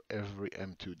growth for every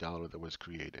M2 dollar that was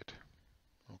created.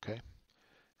 Okay?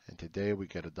 And today we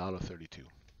get $1.32.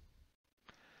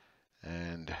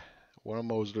 And Warren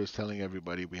Mosler is telling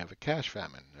everybody we have a cash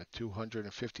famine at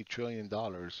 $250 trillion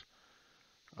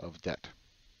of debt.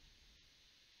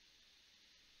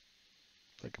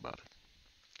 Think about it.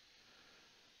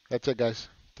 That's it, guys.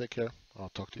 Take care. I'll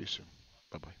talk to you soon.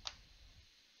 Bye-bye.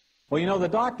 Well, you know, the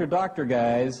doctor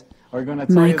guys are going to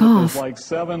tell you that there's like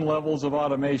 7 levels of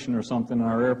automation or something in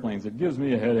our airplanes. It gives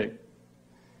me a headache.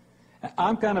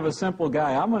 I'm kind of a simple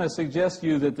guy. I'm going to suggest to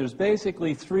you that there's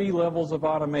basically 3 levels of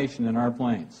automation in our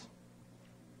planes.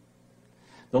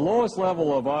 The lowest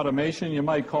level of automation, you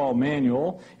might call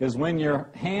manual, is when you're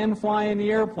hand flying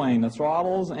the airplane, the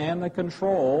throttles and the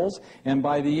controls, and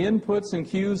by the inputs and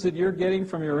cues that you're getting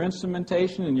from your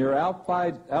instrumentation and your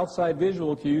outside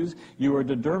visual cues, you are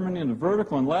determining the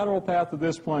vertical and lateral path of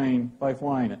this plane by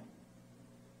flying it.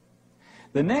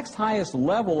 The next highest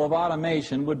level of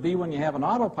automation would be when you have an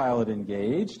autopilot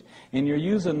engaged and you're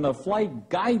using the flight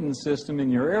guidance system in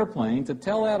your airplane to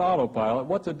tell that autopilot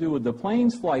what to do with the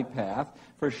plane's flight path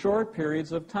for short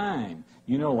periods of time.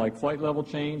 You know, like flight level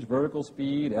change, vertical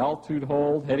speed, altitude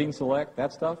hold, heading select,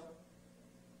 that stuff.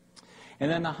 And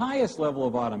then the highest level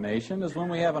of automation is when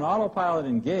we have an autopilot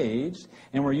engaged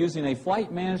and we're using a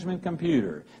flight management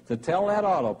computer to tell that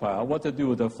autopilot what to do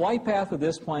with the flight path of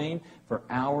this plane for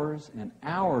hours and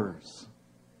hours.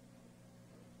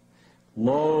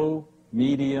 Low,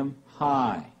 medium,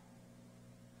 high.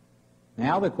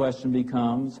 Now the question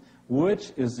becomes,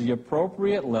 which is the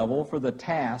appropriate level for the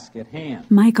task at hand?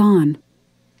 Mic on.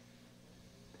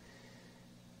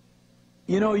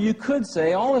 You know, you could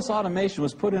say all this automation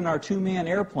was put in our two-man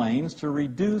airplanes to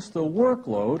reduce the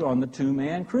workload on the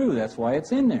two-man crew. That's why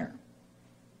it's in there.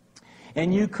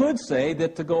 And you could say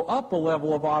that to go up a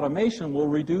level of automation will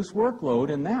reduce workload,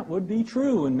 and that would be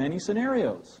true in many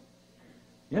scenarios.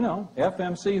 You know,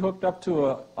 FMC hooked up to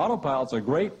an autopilot's a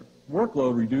great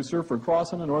workload reducer for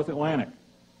crossing the North Atlantic.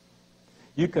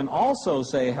 You can also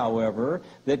say, however,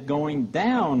 that going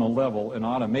down a level in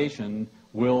automation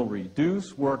will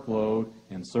reduce workload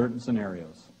in certain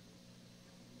scenarios.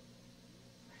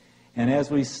 And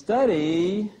as we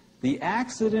study the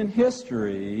accident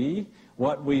history,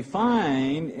 what we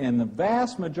find in the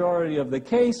vast majority of the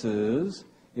cases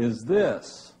is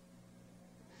this: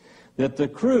 that the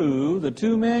crew, the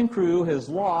two-man crew, has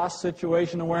lost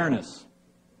situation awareness.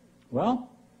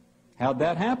 Well, how'd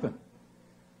that happen?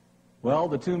 Well,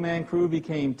 the two-man crew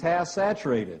became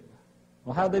task-saturated.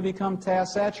 Well, how'd they become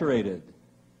task-saturated?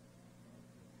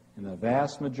 In the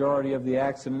vast majority of the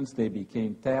accidents, they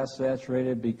became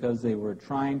task-saturated because they were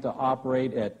trying to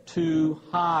operate at too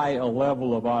high a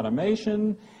level of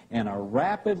automation and a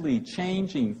rapidly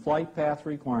changing flight path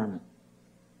requirement.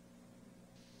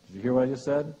 Did you hear what I just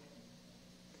said?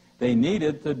 They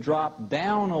needed to drop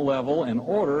down a level in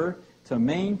order to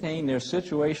maintain their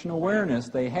situational awareness.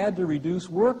 They had to reduce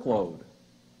workload.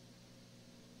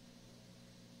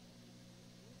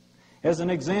 As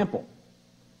an example,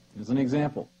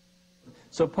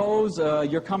 suppose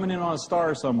you're coming in on a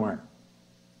star somewhere.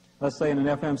 Let's say in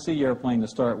an FMC airplane to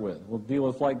start with. We'll deal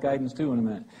with flight guidance too in a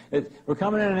minute. We're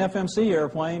coming in an FMC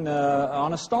airplane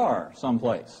on a star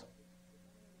someplace.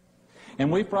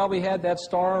 And we've probably had that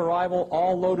star arrival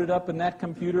all loaded up in that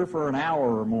computer for an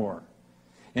hour or more.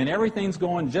 And everything's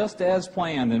going just as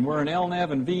planned, and we're in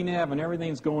LNAV and VNAV, and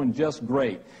everything's going just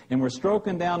great. And we're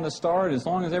stroking down the star, and as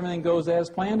long as everything goes as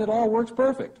planned, it all works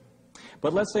perfect.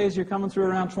 But let's say as you're coming through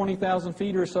around 20,000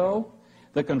 feet or so,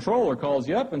 the controller calls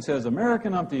you up and says,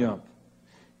 American Umpty-Ump,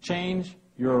 change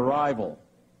your arrival.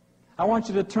 I want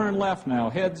you to turn left now,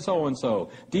 head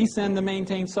so-and-so, descend to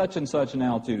maintain such-and-such an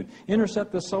altitude,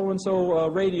 intercept the so-and-so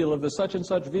radial of the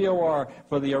such-and-such VOR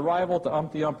for the arrival to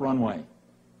Umpty-Ump runway.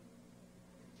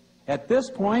 At this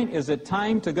point, is it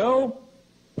time to go?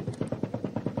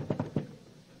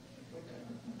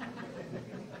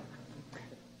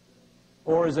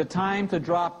 Or is it time to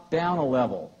drop down a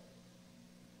level?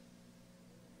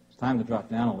 It's time to drop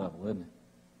down a level, isn't it?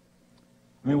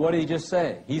 I mean, what did he just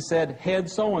say? He said, head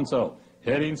so-and-so,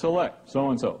 heading select,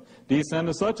 so-and-so, descend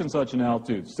to such-and-such an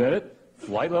altitude, set it,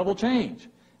 flight level change.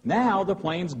 Now the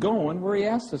plane's going where he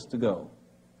asked us to go,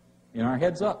 in our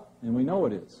heads up, and we know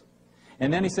it is.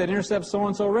 And then he said, intercept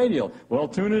so-and-so radial. Well,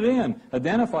 tune it in,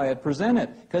 identify it, present it,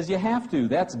 because you have to.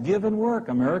 That's given work.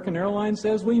 American Airlines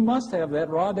says we must have that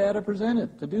raw data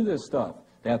presented to do this stuff.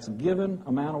 That's a given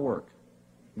amount of work.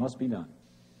 It must be done.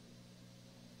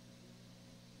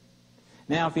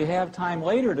 Now, if you have time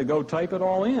later to go type it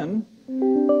all in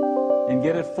and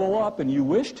get it full up and you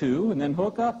wish to and then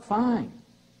hook up, fine.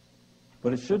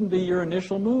 But it shouldn't be your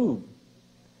initial move.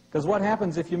 Because what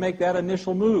happens if you make that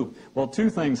initial move? Well, two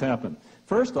things happen.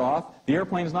 First off, the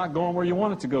airplane's not going where you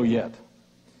want it to go yet.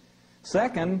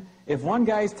 Second, if one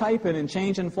guy's typing and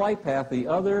changing flight path, the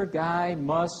other guy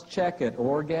must check it,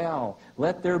 or gal.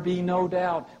 Let there be no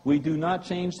doubt. We do not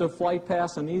change the flight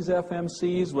paths in these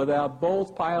FMCs without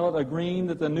both pilot agreeing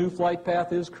that the new flight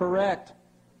path is correct.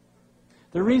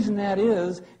 The reason that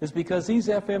is because these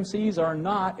FMCs are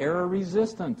not error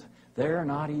resistant. They're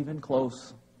not even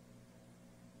close.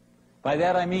 By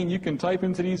that I mean you can type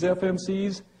into these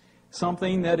FMCs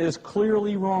something that is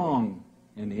clearly wrong,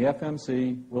 and the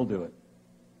FMC will do it.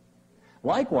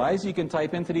 Likewise, you can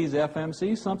type into these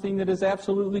FMCs something that is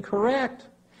absolutely correct,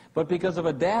 but because of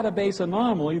a database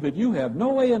anomaly that you have no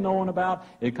way of knowing about,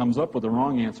 it comes up with the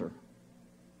wrong answer.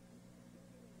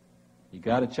 You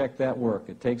got to check that work.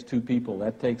 It takes two people.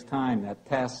 That takes time. That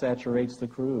task saturates the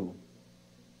crew.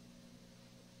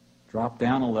 Drop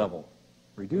down a level.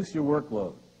 Reduce your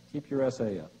workload. Keep your SA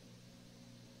up.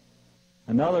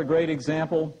 Another great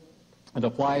example, it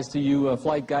applies to you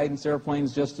flight guidance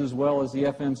airplanes just as well as the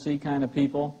FMC kind of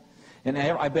people. And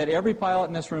I bet every pilot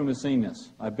in this room has seen this.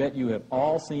 I bet you have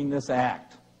all seen this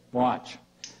act. Watch.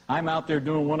 I'm out there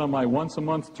doing one of my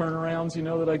once-a-month turnarounds, you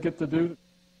know, that I get to do.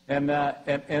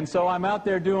 And so I'm out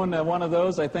there doing one of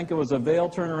those. I think it was a Vail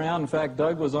turnaround. In fact,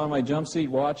 Doug was on my jump seat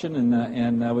watching,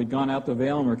 and we'd gone out to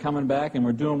Vail, and we're coming back, and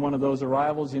we're doing one of those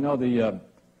arrivals. You know, the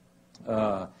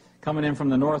coming in from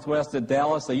the northwest at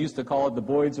Dallas. They used to call it the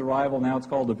Boyd's arrival. Now it's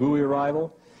called the Bowie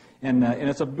arrival. And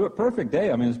it's a perfect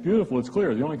day. I mean, it's beautiful. It's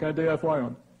clear. The only kind of day I fly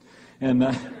on. And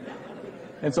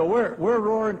And so we're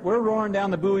roaring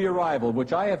down the buoy arrival,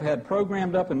 which I have had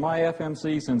programmed up in my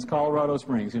FMC since Colorado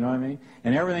Springs, you know what I mean?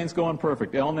 And everything's going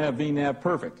perfect, LNAV, VNAV,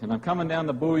 perfect. And I'm coming down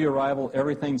the buoy arrival,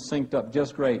 everything's synced up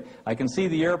just great. I can see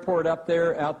the airport up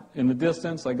there, out in the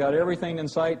distance. I got everything in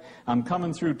sight. I'm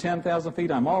coming through 10,000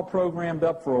 feet. I'm all programmed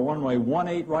up for a one-way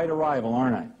 1-8 right arrival,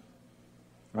 aren't I?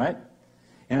 Right?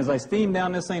 And as I steam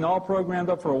down this thing, all programmed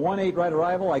up for a 1-8 right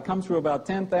arrival, I come through about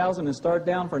 10,000 and start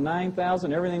down for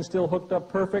 9,000. Everything's still hooked up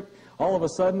perfect. All of a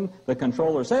sudden, the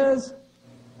controller says,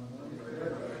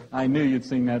 I knew you'd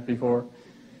seen that before.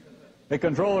 The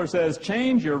controller says,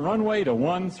 change your runway to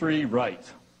 13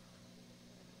 right.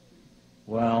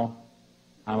 Well,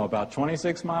 I'm about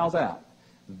 26 miles out.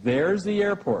 There's the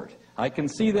airport. I can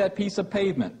see that piece of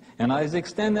pavement. And as I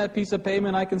extend that piece of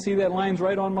pavement, I can see that line's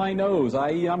right on my nose,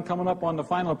 i.e. I'm coming up on the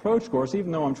final approach course.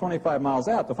 Even though I'm 25 miles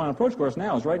out, the final approach course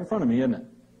now is right in front of me, isn't it?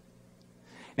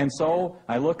 And so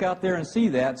I look out there and see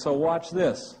that, so watch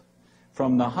this.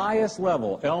 From the highest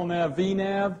level, LNAV,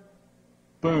 VNAV,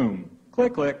 boom,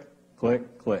 click, click,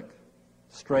 click, click,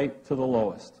 straight to the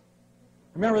lowest.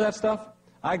 Remember that stuff?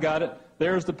 I got it.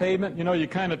 There's the pavement. You know, you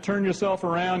kind of turn yourself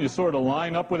around, you sort of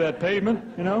line up with that pavement,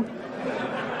 you know?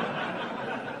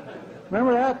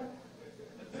 Remember that?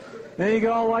 There you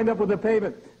go, all lined up with the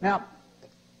pavement. Now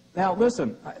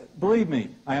listen, believe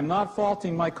me, I am not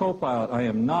faulting my co-pilot. I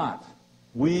am not.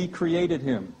 We created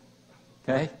him.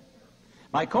 Okay?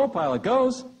 My co-pilot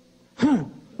goes,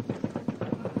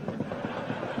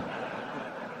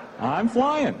 I'm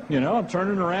flying, you know, I'm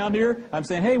turning around here. I'm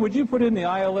saying, hey, would you put in the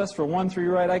ILS for 13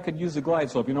 right? I could use the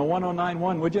glide slope. You know,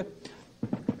 1091, would you?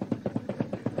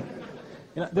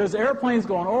 You know, there's airplanes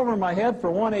going over my head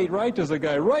for 18 right. There's a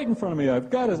guy right in front of me. I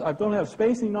don't have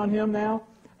spacing on him now.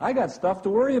 I got stuff to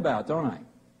worry about, don't I?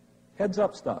 Heads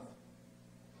up stuff.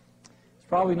 It's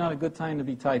probably not a good time to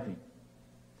be typing.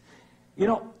 You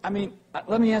know, I mean,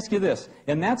 let me ask you this.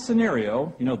 In that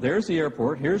scenario, you know, there's the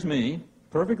airport, here's me,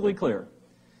 perfectly clear.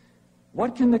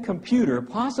 What can the computer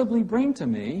possibly bring to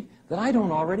me that I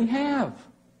don't already have?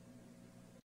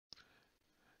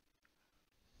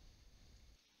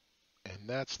 And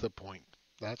that's the point.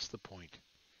 That's the point.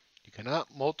 You cannot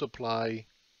multiply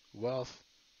wealth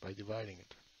by dividing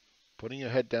it. Putting your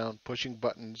head down, pushing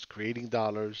buttons, creating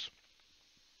dollars,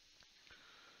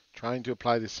 trying to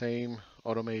apply the same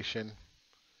automation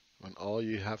when all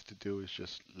you have to do is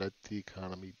just let the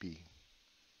economy be.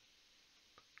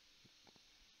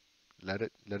 Let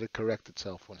it correct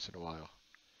itself once in a while.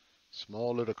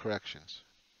 Small little corrections.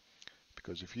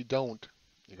 Because if you don't,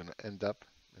 you're going to end up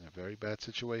in a very bad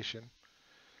situation,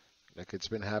 like it's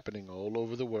been happening all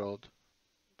over the world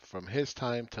from his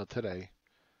time till today.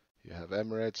 You have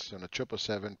Emirates on a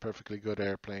 777, perfectly good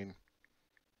airplane.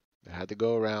 They had to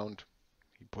go around.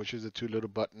 He pushes the two little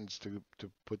buttons to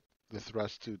put the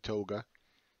thrust to toga,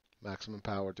 maximum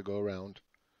power to go around.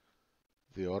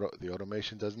 The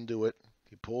automation doesn't do it.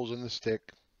 He pulls on the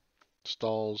stick,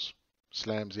 stalls,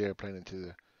 slams the airplane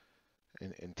into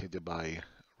Dubai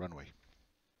runway.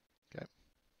 Okay,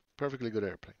 perfectly good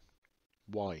airplane.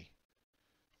 Why?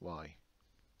 Why?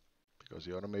 Because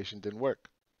the automation didn't work.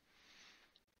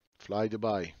 Fly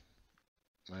Dubai,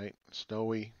 right?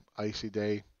 Snowy, icy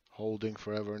day, holding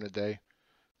forever and a day.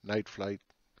 Night flight,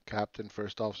 captain,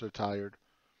 first officer tired.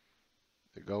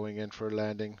 They're going in for a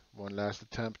landing, one last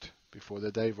attempt before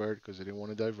they divert because they didn't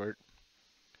want to divert.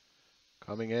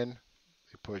 Coming in,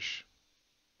 they push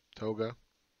toga,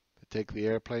 they take the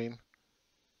airplane,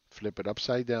 flip it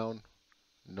upside down,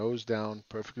 nose down,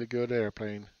 perfectly good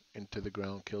airplane, into the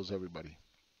ground, kills everybody.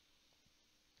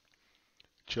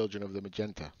 Children of the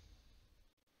Magenta.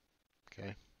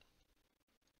 Okay.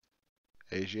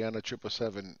 Asiana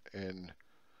 777 in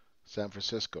San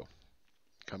Francisco,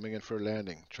 coming in for a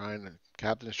landing,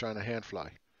 captain is trying to hand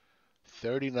fly,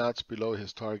 30 knots below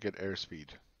his target airspeed,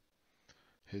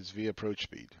 his V approach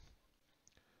speed.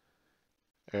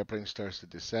 Airplane starts to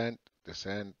descend.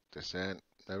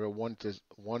 Never once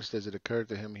does it occur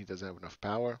to him he doesn't have enough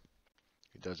power.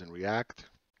 He doesn't react.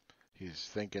 He's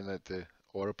thinking that the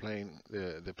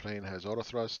plane has auto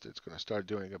thrust. It's going to start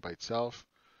doing it by itself.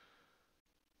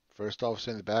 First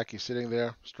officer in the back, he's sitting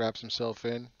there, straps himself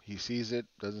in. He sees it,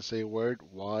 doesn't say a word.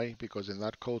 Why? Because in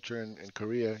that culture in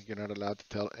Korea, you're not allowed to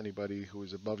tell anybody who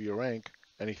is above your rank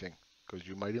anything, because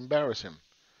you might embarrass him.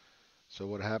 So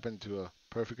what happened to a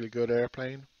perfectly good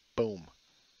airplane? Boom,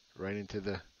 right into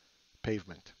the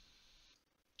pavement.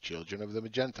 Children of the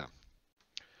Magenta.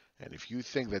 And if you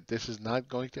think that this is not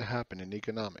going to happen in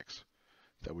economics,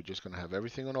 that we're just going to have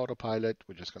everything on autopilot,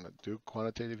 we're just going to do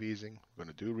quantitative easing, we're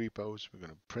going to do repos, we're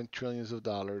going to print trillions of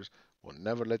dollars, we'll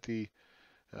never let the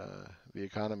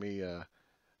economy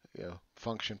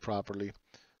function properly,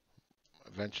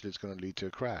 eventually it's going to lead to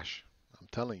a crash. I'm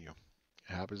telling you,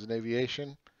 it happens in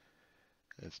aviation.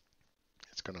 It's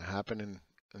going to happen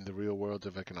in the real world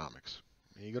of economics.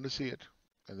 And you're going to see it,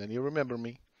 and then you'll remember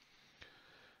me,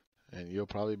 and you'll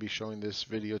probably be showing this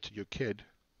video to your kid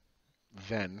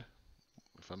then,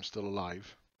 if I'm still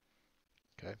alive.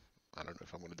 Okay, I don't know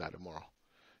if I'm going to die tomorrow.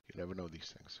 You never know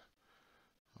these things.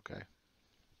 Okay,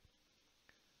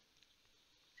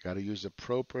 you got to use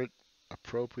appropriate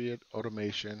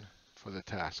automation for the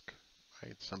task.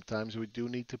 Right? Sometimes we do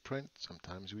need to print,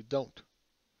 sometimes we don't.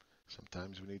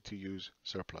 Sometimes we need to use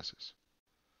surpluses.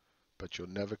 But you'll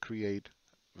never create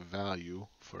value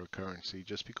for a currency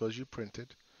just because you print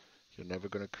it. You're never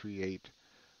going to create,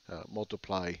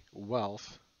 multiply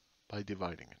wealth by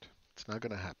dividing it. It's not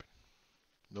going to happen.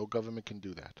 No government can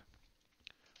do that.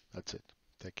 That's it.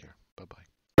 Take care. Bye-bye.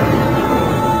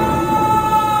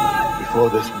 Before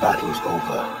this battle's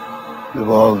over, the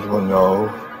world will know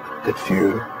that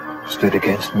few stood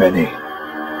against many.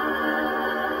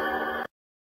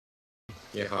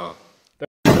 你好。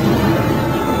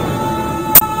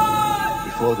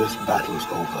 Before this battle's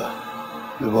over,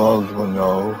 the world will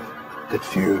know that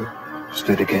few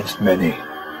stood against many.